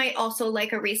 they might also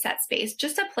like a reset space,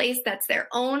 just a place that's their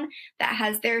own, that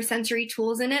has their sensory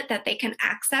tools in it that they can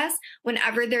access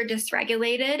whenever they're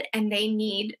dysregulated and they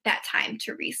need that time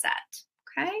to reset.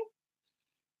 Okay.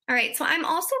 All right, so I'm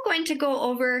also going to go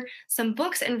over some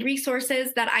books and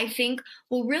resources that I think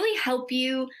will really help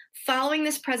you following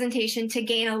this presentation to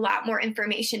gain a lot more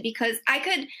information, because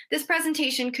this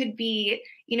presentation could be,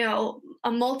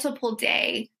 a multiple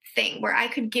day thing where I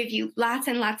could give you lots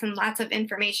and lots and lots of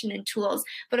information and tools,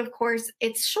 but of course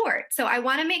it's short. So I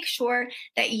want to make sure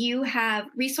that you have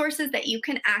resources that you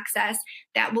can access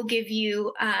that will give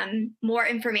you more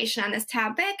information on this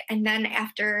topic. And then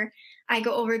after I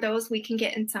go over those, we can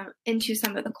get into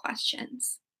some of the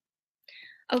questions.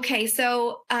 Okay,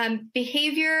 so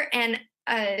behavior and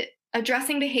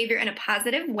addressing behavior in a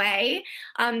positive way.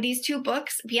 These two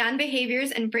books, Beyond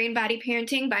Behaviors and Brain Body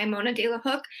Parenting by Mona De La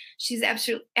Hook. She's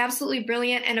absolutely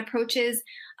brilliant and approaches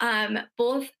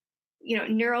both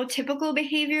neurotypical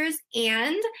behaviors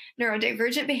and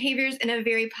neurodivergent behaviors in a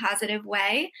very positive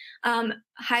way.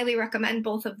 Highly recommend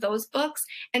both of those books.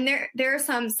 And there are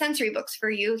some sensory books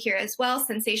for you here as well.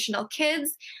 Sensational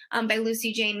Kids by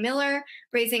Lucy Jane Miller,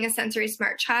 Raising a Sensory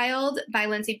Smart Child by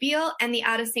Lindsay Beal, and The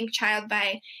Out of Sync Child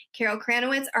by Carol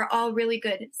Kranowitz are all really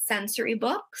good sensory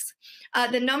books.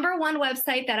 The number one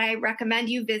website that I recommend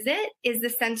you visit is the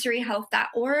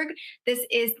sensoryhealth.org. This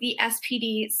is the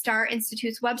SPD Star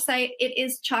Institute's website. It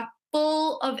is chock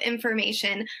full of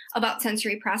information about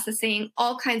sensory processing,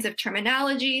 all kinds of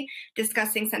terminology,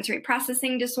 discussing sensory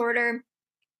processing disorder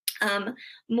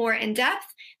more in depth.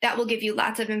 That will give you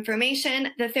lots of information.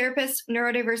 The Therapist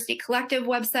Neurodiversity Collective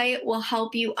website will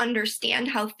help you understand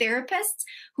how therapists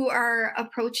who are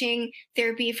approaching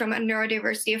therapy from a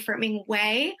neurodiversity affirming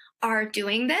way are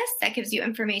doing this. That gives you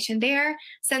information there.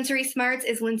 Sensory Smarts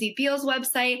is Lindsay Beal's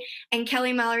website, and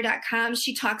kellymahler.com.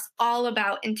 She talks all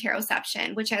about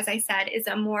interoception, which, as I said, is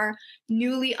a more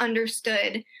newly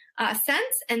understood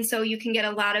sense. And so you can get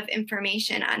a lot of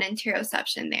information on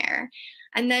interoception there.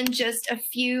 And then just a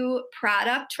few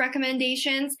product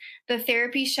recommendations. The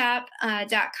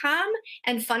therapyshop.com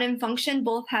and Fun and Function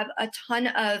both have a ton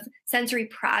of sensory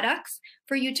products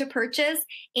for you to purchase.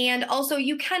 And also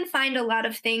you can find a lot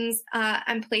of things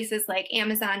on places like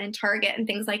Amazon and Target and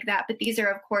things like that. But these are,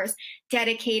 of course,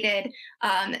 dedicated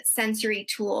sensory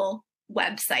tool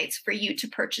websites for you to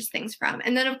purchase things from.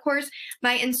 And then, of course,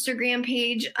 my Instagram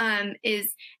page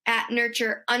is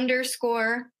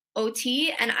 @nurture_OT,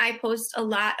 and I post a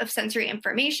lot of sensory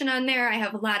information on there. I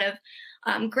have a lot of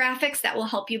graphics that will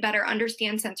help you better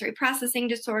understand sensory processing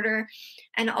disorder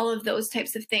and all of those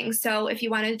types of things. So if you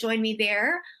want to join me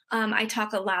there, I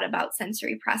talk a lot about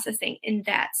sensory processing in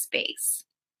that space.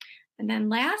 And then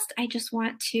last, I just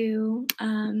want to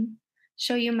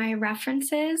show you my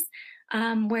references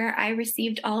where I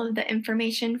received all of the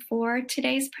information for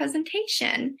today's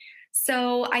presentation.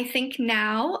 So I think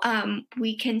now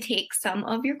we can take some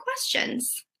of your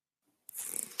questions.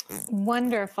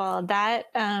 Wonderful. That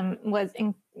was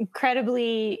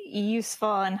incredibly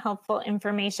useful and helpful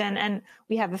information. And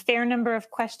we have a fair number of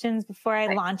questions before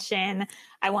I launch in.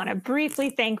 I want to briefly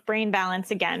thank Brain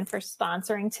Balance again for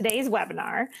sponsoring today's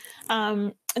webinar.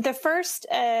 The first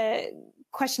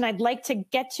question I'd like to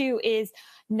get to is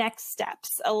next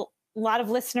steps. A lot of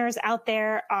listeners out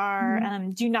there are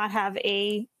do not have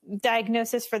a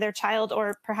diagnosis for their child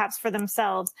or perhaps for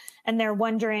themselves, and they're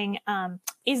wondering,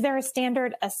 is there a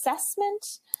standard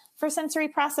assessment for sensory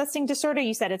processing disorder?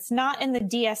 You said it's not in the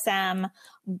DSM.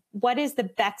 What is the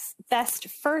best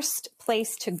first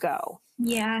place to go?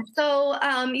 Yeah, so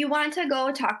you want to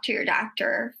go talk to your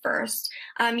doctor first.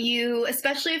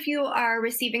 Especially if you are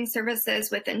receiving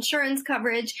services with insurance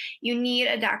coverage, you need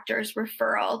a doctor's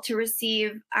referral to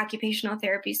receive occupational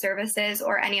therapy services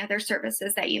or any other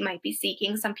services that you might be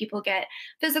seeking. Some people get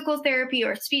physical therapy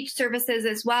or speech services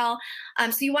as well.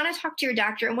 So you want to talk to your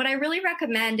doctor. And what I really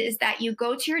recommend is that you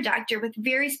go to your doctor with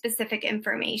very specific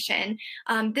information.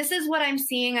 This is what I'm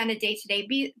seeing on a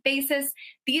day-to-day basis.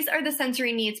 These are the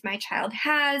sensory needs my child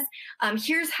has.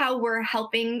 Here's how we're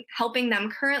helping them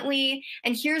currently.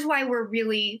 And here's why we're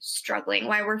really struggling,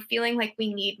 why we're feeling like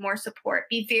we need more support.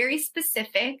 Be very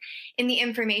specific in the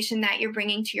information that you're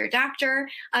bringing to your doctor.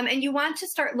 And you want to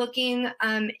start looking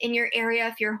in your area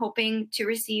if you're hoping to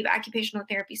receive occupational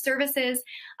therapy services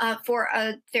for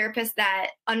a therapist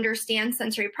that understands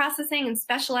sensory processing and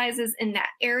specializes in that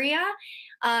area.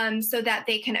 So that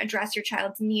they can address your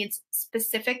child's needs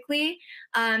specifically.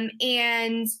 And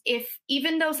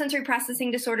even though sensory processing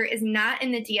disorder is not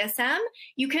in the DSM,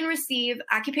 you can receive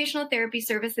occupational therapy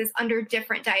services under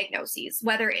different diagnoses,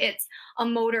 whether it's a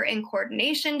motor and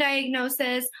coordination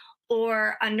diagnosis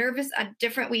or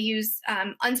we use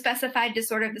unspecified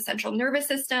disorder of the central nervous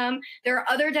system. There are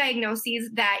other diagnoses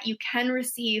that you can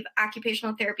receive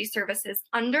occupational therapy services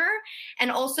under. And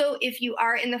also if you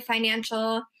are in the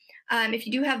if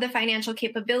you do have the financial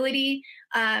capability,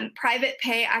 private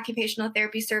pay occupational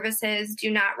therapy services do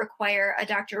not require a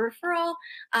doctor referral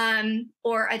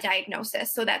or a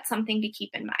diagnosis. So that's something to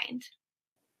keep in mind.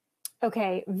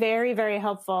 Okay, very, very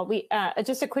helpful.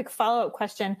 Just a quick follow-up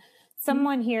question.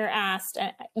 Someone here asked,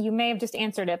 you may have just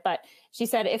answered it, but she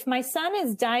said, if my son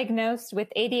is diagnosed with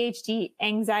ADHD,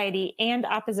 anxiety, and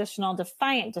oppositional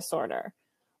defiant disorder,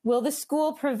 will the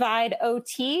school provide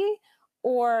OT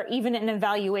or even an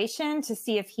evaluation to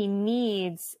see if he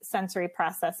needs sensory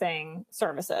processing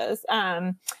services?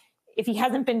 If he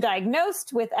hasn't been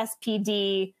diagnosed with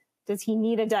SPD, does he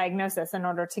need a diagnosis in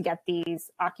order to get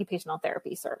these occupational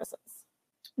therapy services?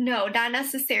 No, not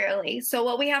necessarily. So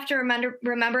what we have to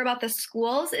remember about the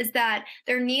schools is that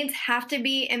their needs have to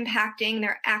be impacting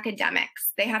their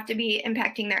academics. They have to be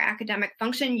impacting their academic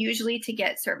function, usually to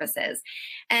get services.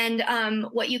 And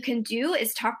what you can do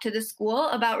is talk to the school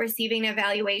about receiving an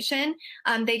evaluation.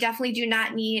 They definitely do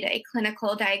not need a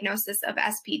clinical diagnosis of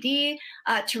SPD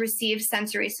to receive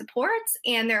sensory supports.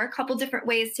 And there are a couple different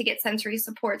ways to get sensory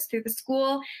supports through the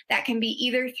school. That can be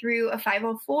either through a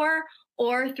 504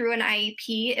 or through an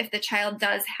IEP if the child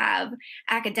does have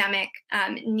academic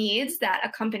needs that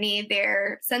accompany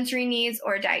their sensory needs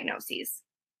or diagnoses.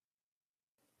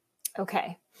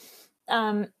 Okay.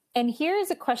 And here's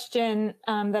a question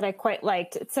that I quite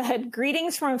liked. It said,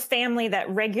 greetings from a family that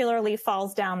regularly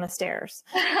falls down the stairs.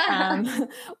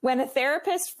 When a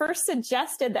therapist first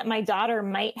suggested that my daughter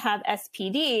might have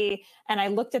SPD, and I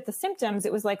looked at the symptoms,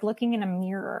 it was like looking in a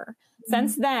mirror.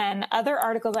 Since then, other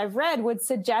articles I've read would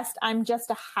suggest I'm just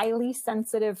a highly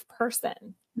sensitive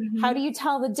person. How do you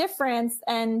tell the difference,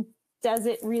 and does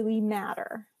it really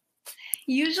matter?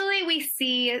 Usually we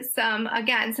see some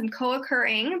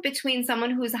co-occurring between someone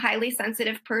who's a highly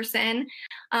sensitive person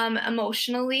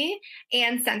emotionally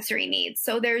and sensory needs.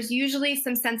 So there's usually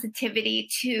some sensitivity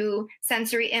to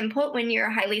sensory input when you're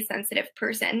a highly sensitive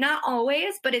person. Not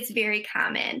always, but it's very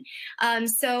common.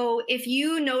 So if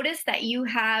you notice that you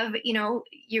have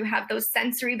those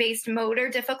sensory-based motor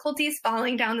difficulties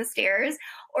falling down the stairs,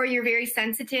 or you're very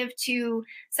sensitive to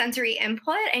sensory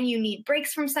input and you need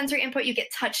breaks from sensory input, you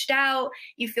get touched out,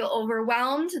 you feel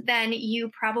overwhelmed, then you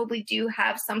probably do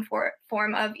have some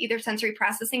form of either sensory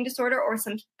processing disorder or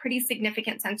some pretty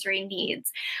significant sensory needs.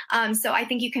 So I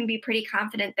think you can be pretty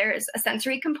confident there's a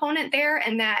sensory component there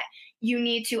and that you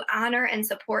need to honor and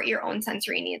support your own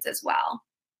sensory needs as well.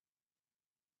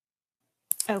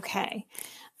 Okay.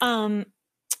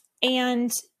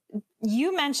 And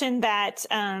you mentioned that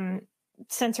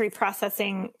sensory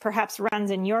processing perhaps runs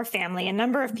in your family. A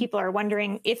number of people are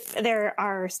wondering if there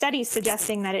are studies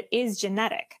suggesting that it is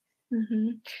genetic.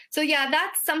 So yeah,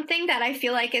 that's something that I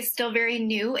feel like is still very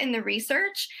new in the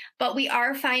research, but we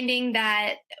are finding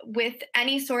that with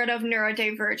any sort of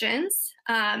neurodivergence,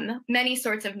 many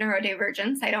sorts of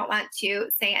neurodivergence, I don't want to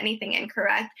say anything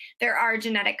incorrect, there are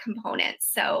genetic components.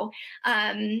 So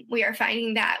we are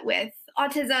finding that with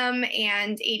autism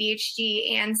and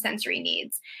ADHD and sensory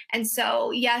needs. And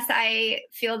so, yes, I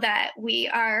feel that we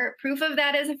are proof of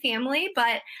that as a family,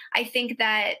 but I think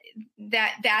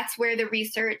that's where the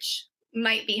research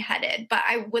might be headed. But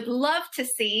I would love to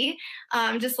see,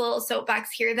 just a little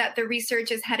soapbox here, that the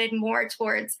research is headed more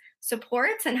towards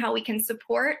supports and how we can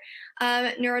support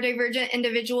neurodivergent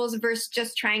individuals versus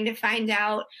just trying to find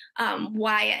out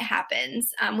why it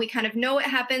happens. We kind of know it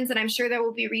happens, and I'm sure there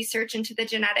will be research into the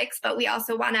genetics, but we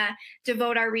also want to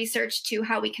devote our research to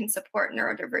how we can support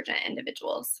neurodivergent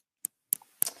individuals.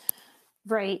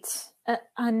 Right.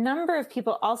 A number of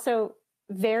people also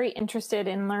very interested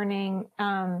in learning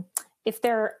if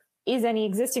there is any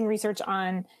existing research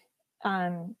on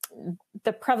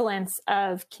the prevalence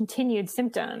of continued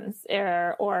symptoms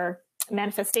or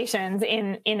manifestations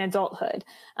in adulthood,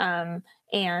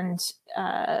 and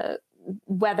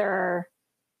whether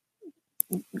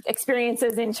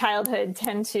experiences in childhood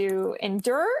tend to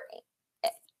endure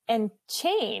and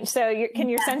change. So can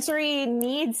your sensory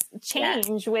needs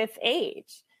change with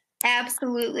age?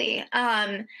 Absolutely.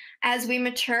 As we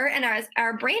mature and as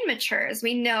our brain matures,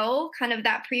 we know kind of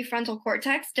that prefrontal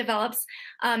cortex develops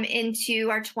into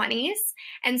our 20s.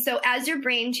 And so as your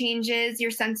brain changes,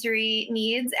 your sensory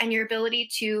needs and your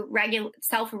ability to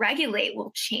self-regulate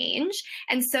will change.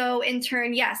 And so in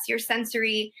turn, yes,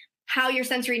 how your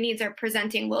sensory needs are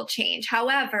presenting will change.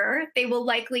 However, they will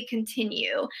likely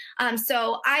continue.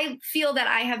 So I feel that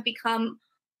I have become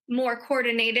more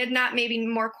coordinated, not maybe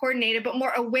more coordinated, but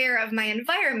more aware of my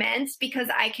environment because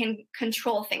I can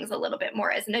control things a little bit more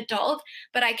as an adult,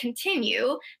 but I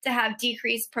continue to have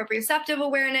decreased proprioceptive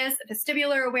awareness,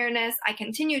 vestibular awareness. I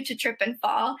continue to trip and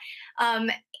fall,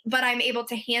 but I'm able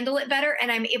to handle it better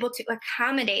and I'm able to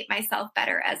accommodate myself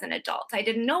better as an adult. I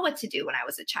didn't know what to do when I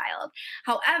was a child.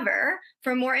 However,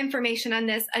 for more information on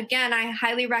this, again, I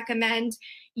highly recommend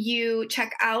you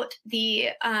check out the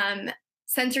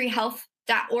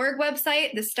sensoryhealth.org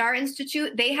website, the Star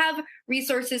Institute. They have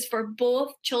resources for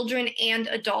both children and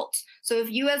adults. So if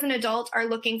you as an adult are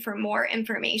looking for more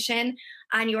information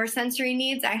on your sensory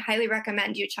needs, I highly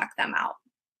recommend you check them out.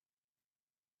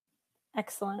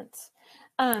 Excellent.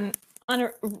 On a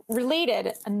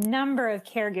related, a number of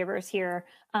caregivers here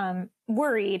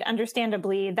worried,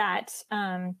 understandably, that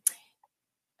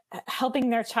helping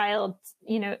their child,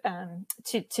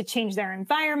 to change their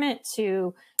environment,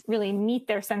 to really meet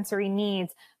their sensory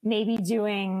needs may be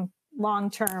doing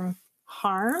long-term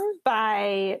harm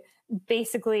by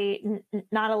basically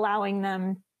not allowing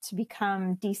them to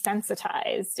become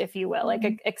desensitized, if you will,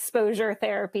 like exposure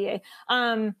therapy.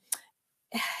 I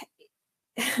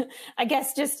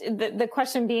guess just the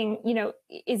question being,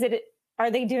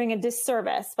 are they doing a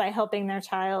disservice by helping their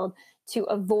child to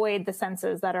avoid the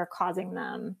senses that are causing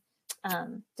them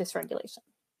dysregulation?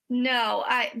 No,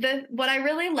 what I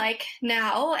really like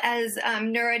now as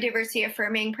neurodiversity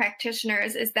affirming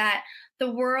practitioners is that the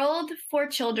world for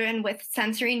children with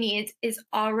sensory needs is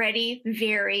already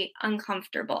very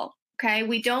uncomfortable. Okay,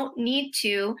 we don't need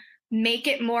to make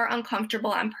it more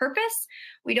uncomfortable on purpose.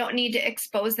 We don't need to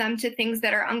expose them to things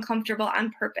that are uncomfortable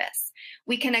on purpose.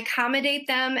 We can accommodate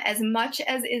them as much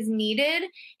as is needed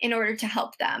in order to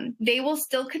help them. They will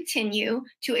still continue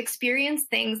to experience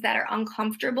things that are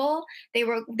uncomfortable. They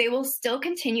will still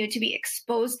continue to be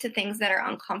exposed to things that are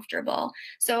uncomfortable.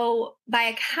 So by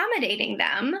accommodating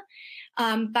them,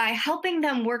 by helping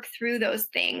them work through those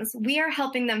things, we are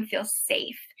helping them feel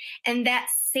safe. And that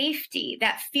safety,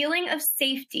 that feeling of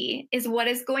safety, is what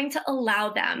is going to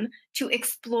allow them to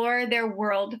explore their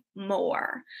world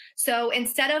more. So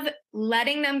instead of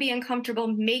letting them be uncomfortable,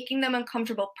 making them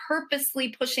uncomfortable, purposely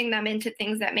pushing them into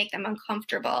things that make them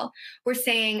uncomfortable, we're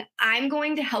saying, I'm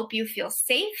going to help you feel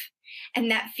safe.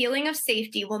 And that feeling of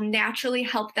safety will naturally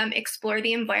help them explore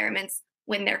the environments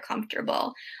when they're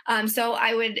comfortable. So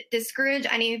I would discourage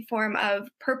any form of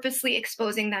purposely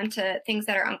exposing them to things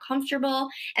that are uncomfortable.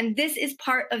 And this is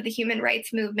part of the human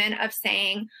rights movement of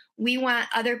saying we want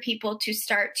other people to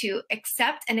start to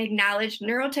accept and acknowledge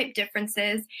neurotype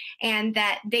differences, and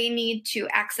that they need to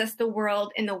access the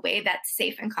world in the way that's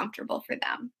safe and comfortable for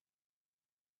them.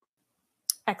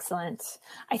 Excellent.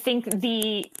 I think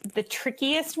the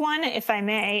trickiest one, if I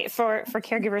may, for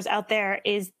caregivers out there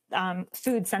is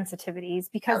food sensitivities,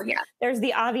 because there's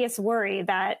the obvious worry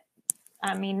that,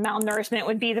 malnourishment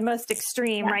would be the most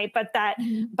extreme, right? But that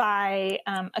by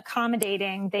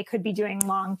accommodating, they could be doing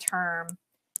long-term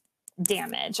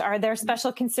damage. Are there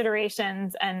special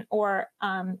considerations or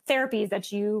therapies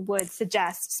that you would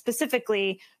suggest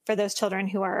specifically for those children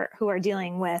who are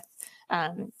dealing with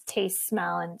taste,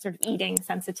 smell, and sort of eating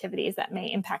sensitivities that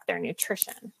may impact their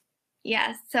nutrition?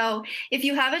 Yes. So if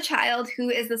you have a child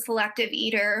who is a selective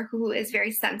eater, who is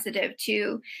very sensitive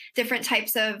to different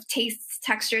types of tastes,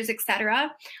 textures,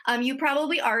 etc., you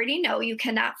probably already know you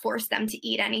cannot force them to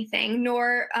eat anything,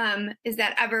 nor is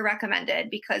that ever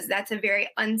recommended, because that's a very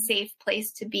unsafe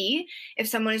place to be if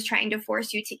someone is trying to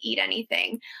force you to eat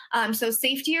anything. So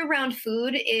safety around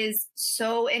food is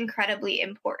so incredibly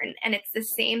important. And it's the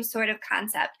same sort of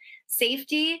concept.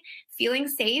 Safety, feeling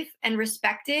safe and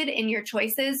respected in your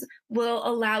choices will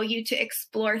allow you to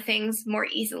explore things more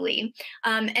easily.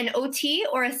 An OT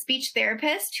or a speech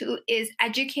therapist who is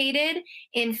educated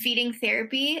in feeding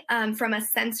therapy from a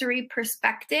sensory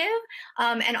perspective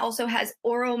and also has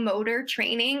oromotor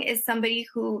training is somebody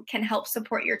who can help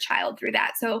support your child through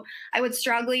that. So I would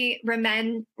strongly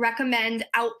recommend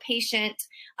outpatient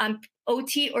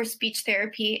OT or speech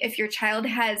therapy if your child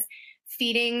has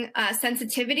feeding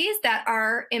sensitivities that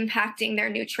are impacting their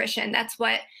nutrition. That's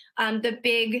what the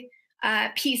big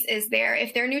piece is there.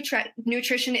 If their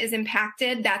nutrition is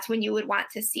impacted, that's when you would want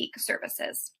to seek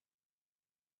services.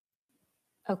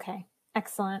 Okay,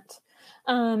 excellent.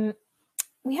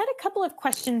 We had a couple of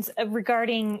questions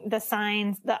regarding the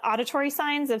signs, the auditory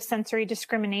signs of sensory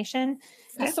discrimination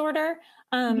disorder.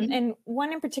 And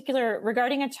one in particular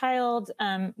regarding a child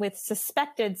with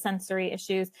suspected sensory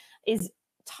issues is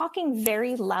talking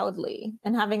very loudly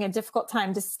and having a difficult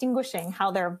time distinguishing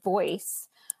how their voice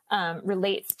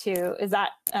relates to,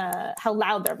 how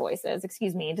loud their voice is,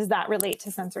 does that relate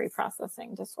to sensory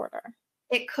processing disorder?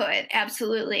 It could,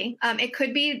 absolutely. It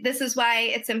could be. This is why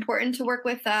it's important to work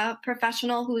with a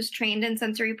professional who's trained in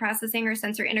sensory processing or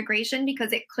sensory integration,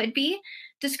 because it could be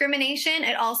discrimination.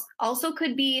 It also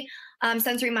could be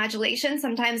sensory modulation.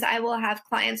 Sometimes I will have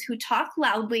clients who talk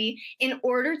loudly in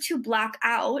order to block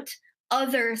out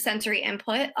other sensory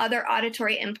input, other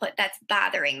auditory input that's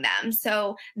bothering them.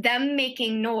 So them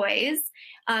making noise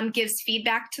gives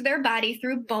feedback to their body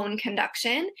through bone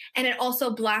conduction, and it also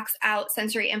blocks out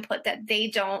sensory input that they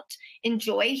don't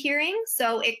enjoy hearing.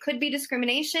 So it could be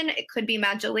discrimination, it could be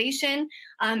modulation.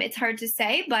 It's hard to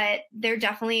say, but there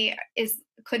definitely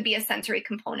could be a sensory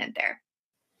component there.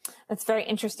 That's very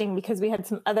interesting, because we had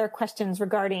some other questions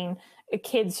regarding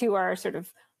kids who are sort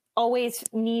of always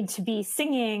need to be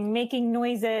singing, making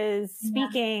noises,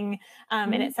 speaking.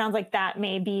 And it sounds like that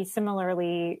may be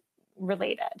similarly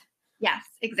related. Yes,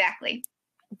 exactly.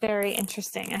 Very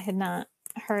interesting. I had not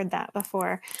heard that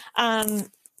before.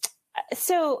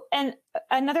 So, and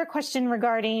another question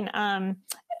regarding a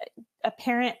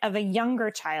parent of a younger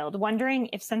child, wondering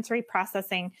if sensory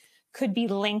processing could be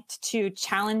linked to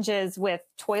challenges with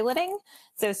toileting.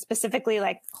 So specifically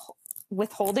like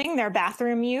withholding their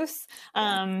bathroom use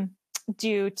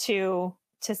due to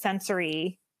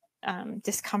sensory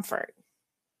discomfort.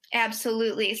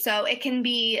 Absolutely. So it can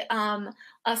be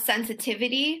a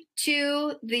sensitivity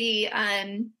to the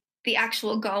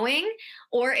actual going,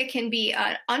 or it can be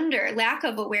lack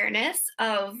of awareness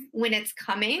of when it's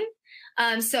coming.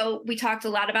 So we talked a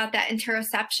lot about that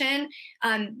interoception.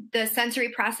 The sensory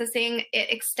processing,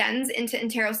 it extends into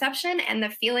interoception and the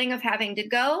feeling of having to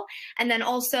go. And then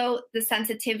also the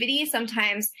sensitivity,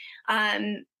 sometimes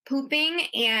pooping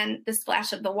and the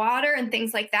splash of the water and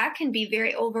things like that can be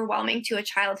very overwhelming to a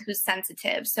child who's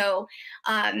sensitive. So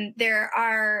there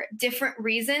are different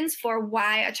reasons for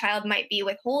why a child might be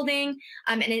withholding,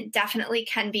 and it definitely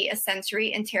can be a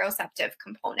sensory interoceptive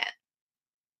component.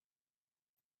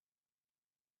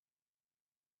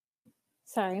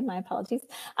 Sorry, my apologies.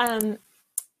 And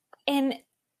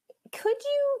could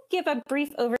you give a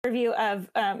brief overview of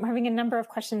having a number of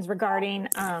questions regarding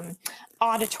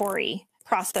auditory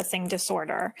processing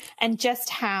disorder and just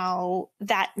how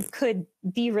that could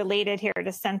be related here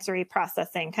to sensory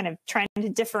processing, kind of trying to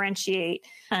differentiate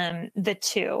the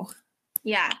two?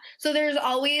 Yeah. So there's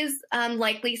always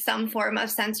likely some form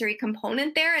of sensory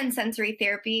component there, and sensory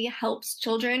therapy helps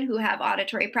children who have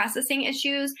auditory processing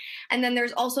issues. And then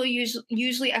there's also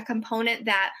usually a component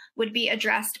that would be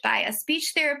addressed by a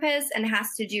speech therapist and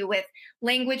has to do with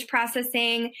language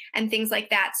processing and things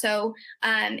like that. So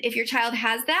if your child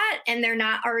has that and they're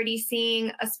not already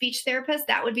seeing a speech therapist,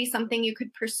 that would be something you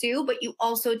could pursue, but you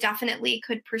also definitely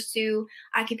could pursue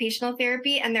occupational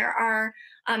therapy. And there are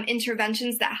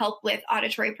interventions that help with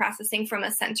auditory processing from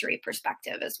a sensory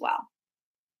perspective as well.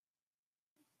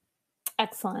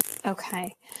 Excellent.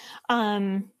 Okay.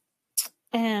 And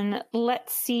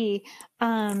let's see.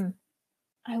 We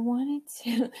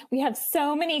have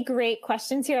so many great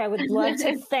questions here. I would love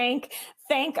to thank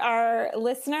our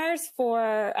listeners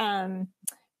for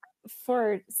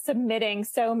submitting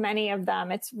so many of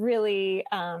them. It's really,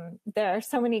 there are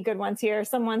so many good ones here.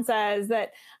 Someone says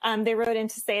that they wrote in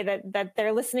to say that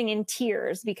they're listening in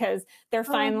tears because they're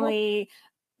finally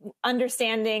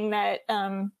understanding that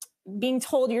being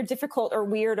told you're difficult or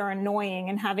weird or annoying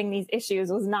and having these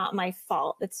issues was not my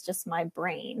fault. It's just my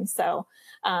brain. So,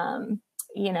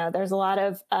 there's a lot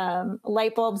of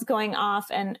light bulbs going off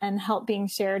and help being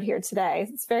shared here today.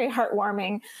 It's very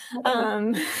heartwarming.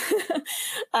 So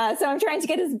I'm trying to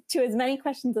get to as many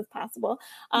questions as possible.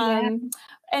 And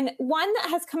one that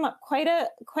has come up quite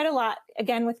a lot,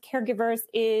 again, with caregivers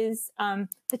is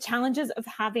the challenges of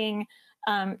having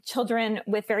children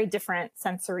with very different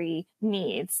sensory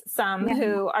needs, some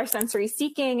who are sensory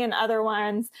seeking and other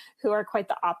ones who are quite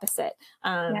the opposite.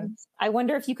 I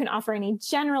wonder if you can offer any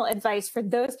general advice for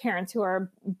those parents who are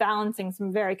balancing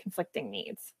some very conflicting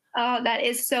needs. Oh, that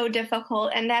is so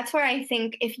difficult. And that's where I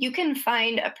think if you can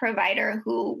find a provider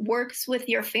who works with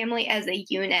your family as a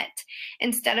unit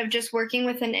instead of just working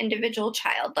with an individual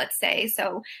child, let's say.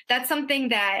 So that's something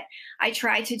that I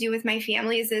try to do with my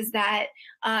families, is that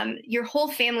your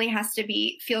whole family has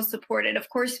to feel supported. Of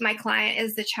course, my client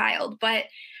is the child, but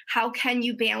how can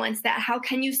you balance that? How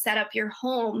can you set up your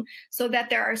home so that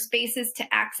there are spaces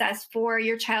to access for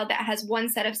your child that has one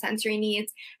set of sensory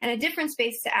needs and a different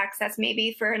space to access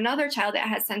maybe for another child that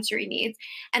has sensory needs?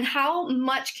 And how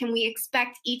much can we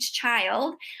expect each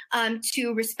child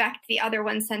to respect the other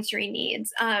one's sensory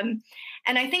needs?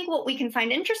 And I think what we can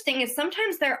find interesting is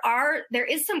sometimes there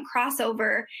is some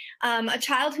crossover. A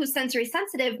child who's sensory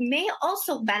sensitive may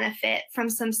also benefit from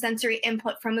some sensory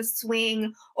input from a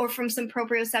swing or from some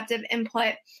proprioceptive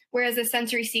input, whereas a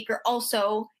sensory seeker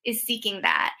also is seeking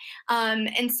that.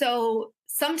 And so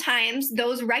sometimes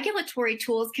those regulatory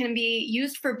tools can be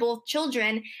used for both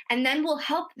children and then will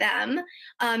help them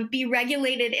be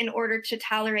regulated in order to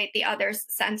tolerate the other's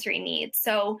sensory needs.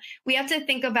 So we have to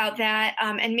think about that,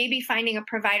 and maybe finding a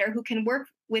provider who can work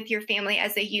with your family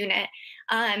as a unit.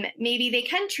 Maybe they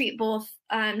can treat both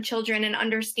children and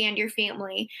understand your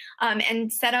family,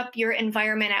 and set up your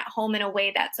environment at home in a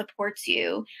way that supports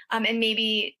you, and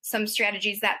maybe some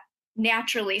strategies that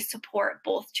naturally support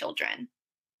both children.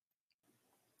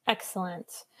 Excellent.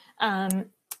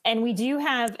 And we do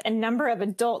have a number of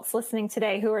adults listening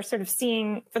today who are sort of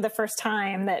seeing for the first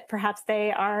time that perhaps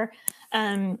they are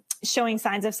showing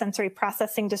signs of sensory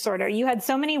processing disorder. You had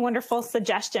so many wonderful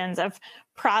suggestions of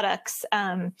products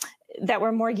that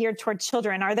were more geared toward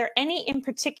children. Are there any in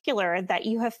particular that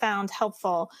you have found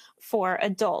helpful for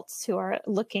adults who are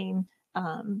looking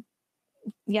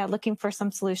looking for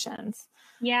some solutions.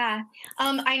 Yeah.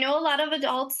 I know a lot of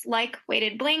adults like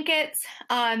weighted blankets.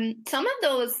 Some of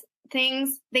those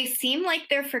things, they seem like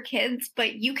they're for kids,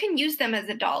 but you can use them as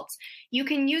adults. You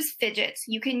can use fidgets.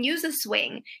 You can use a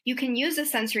swing. You can use a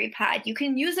sensory pad. You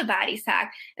can use a body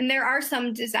sack. And there are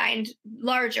some designed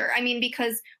larger. I mean,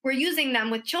 because we're using them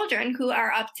with children who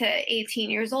are up to 18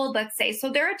 years old, let's say. So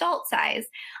they're adult size.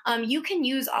 You can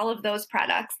use all of those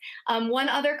products. One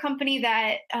other company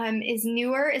that is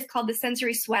newer is called the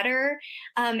Sensory Sweater.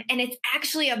 And it's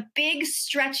actually a big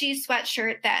stretchy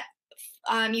sweatshirt that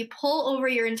you pull over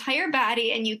your entire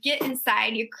body and you get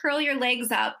inside, you curl your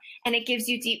legs up, and it gives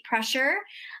you deep pressure.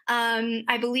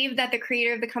 I believe that the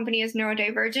creator of the company is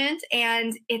neurodivergent,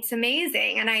 and it's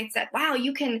amazing. And I said, wow,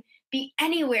 you can be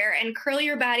anywhere and curl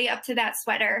your body up to that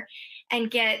sweater and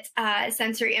get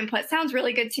sensory input. Sounds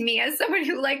really good to me as someone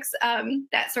who likes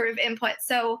that sort of input.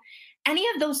 So any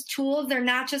of those tools, they're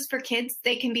not just for kids,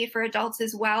 they can be for adults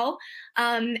as well.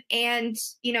 And,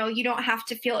 you don't have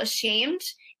to feel ashamed.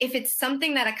 If it's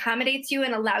something that accommodates you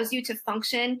and allows you to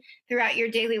function throughout your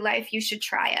daily life, you should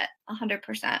try it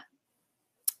 100%.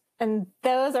 And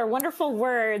those are wonderful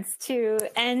words to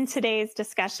end today's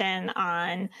discussion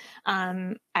on.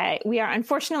 We are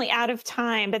unfortunately out of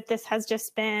time, but this has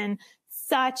just been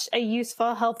such a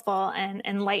useful, helpful, and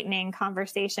enlightening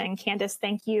conversation. Candace,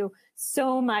 thank you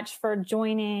so much for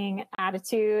joining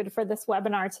ADDitude for this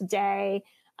webinar today,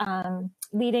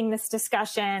 leading this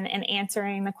discussion and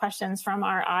answering the questions from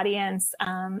our audience.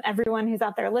 Everyone who's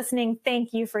out there listening,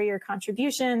 thank you for your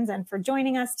contributions and for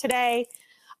joining us today.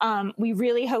 We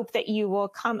really hope that you will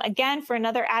come again for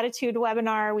another ADDitude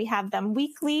webinar. We have them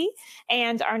weekly,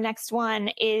 and our next one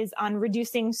is on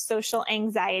reducing social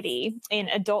anxiety in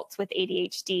adults with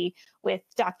ADHD with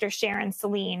Dr. Sharon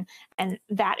Saline, and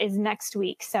that is next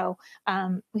week. So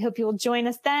we hope you will join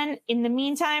us then. In the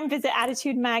meantime, visit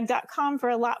ADDitudemag.com for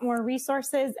a lot more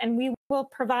resources, and we will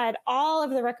provide all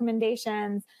of the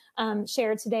recommendations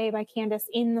shared today by Candace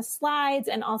in the slides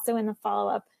and also in the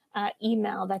follow-up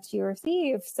email that you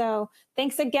receive. So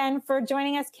thanks again for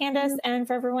joining us, Candace, and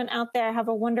for everyone out there, have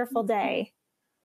a wonderful day.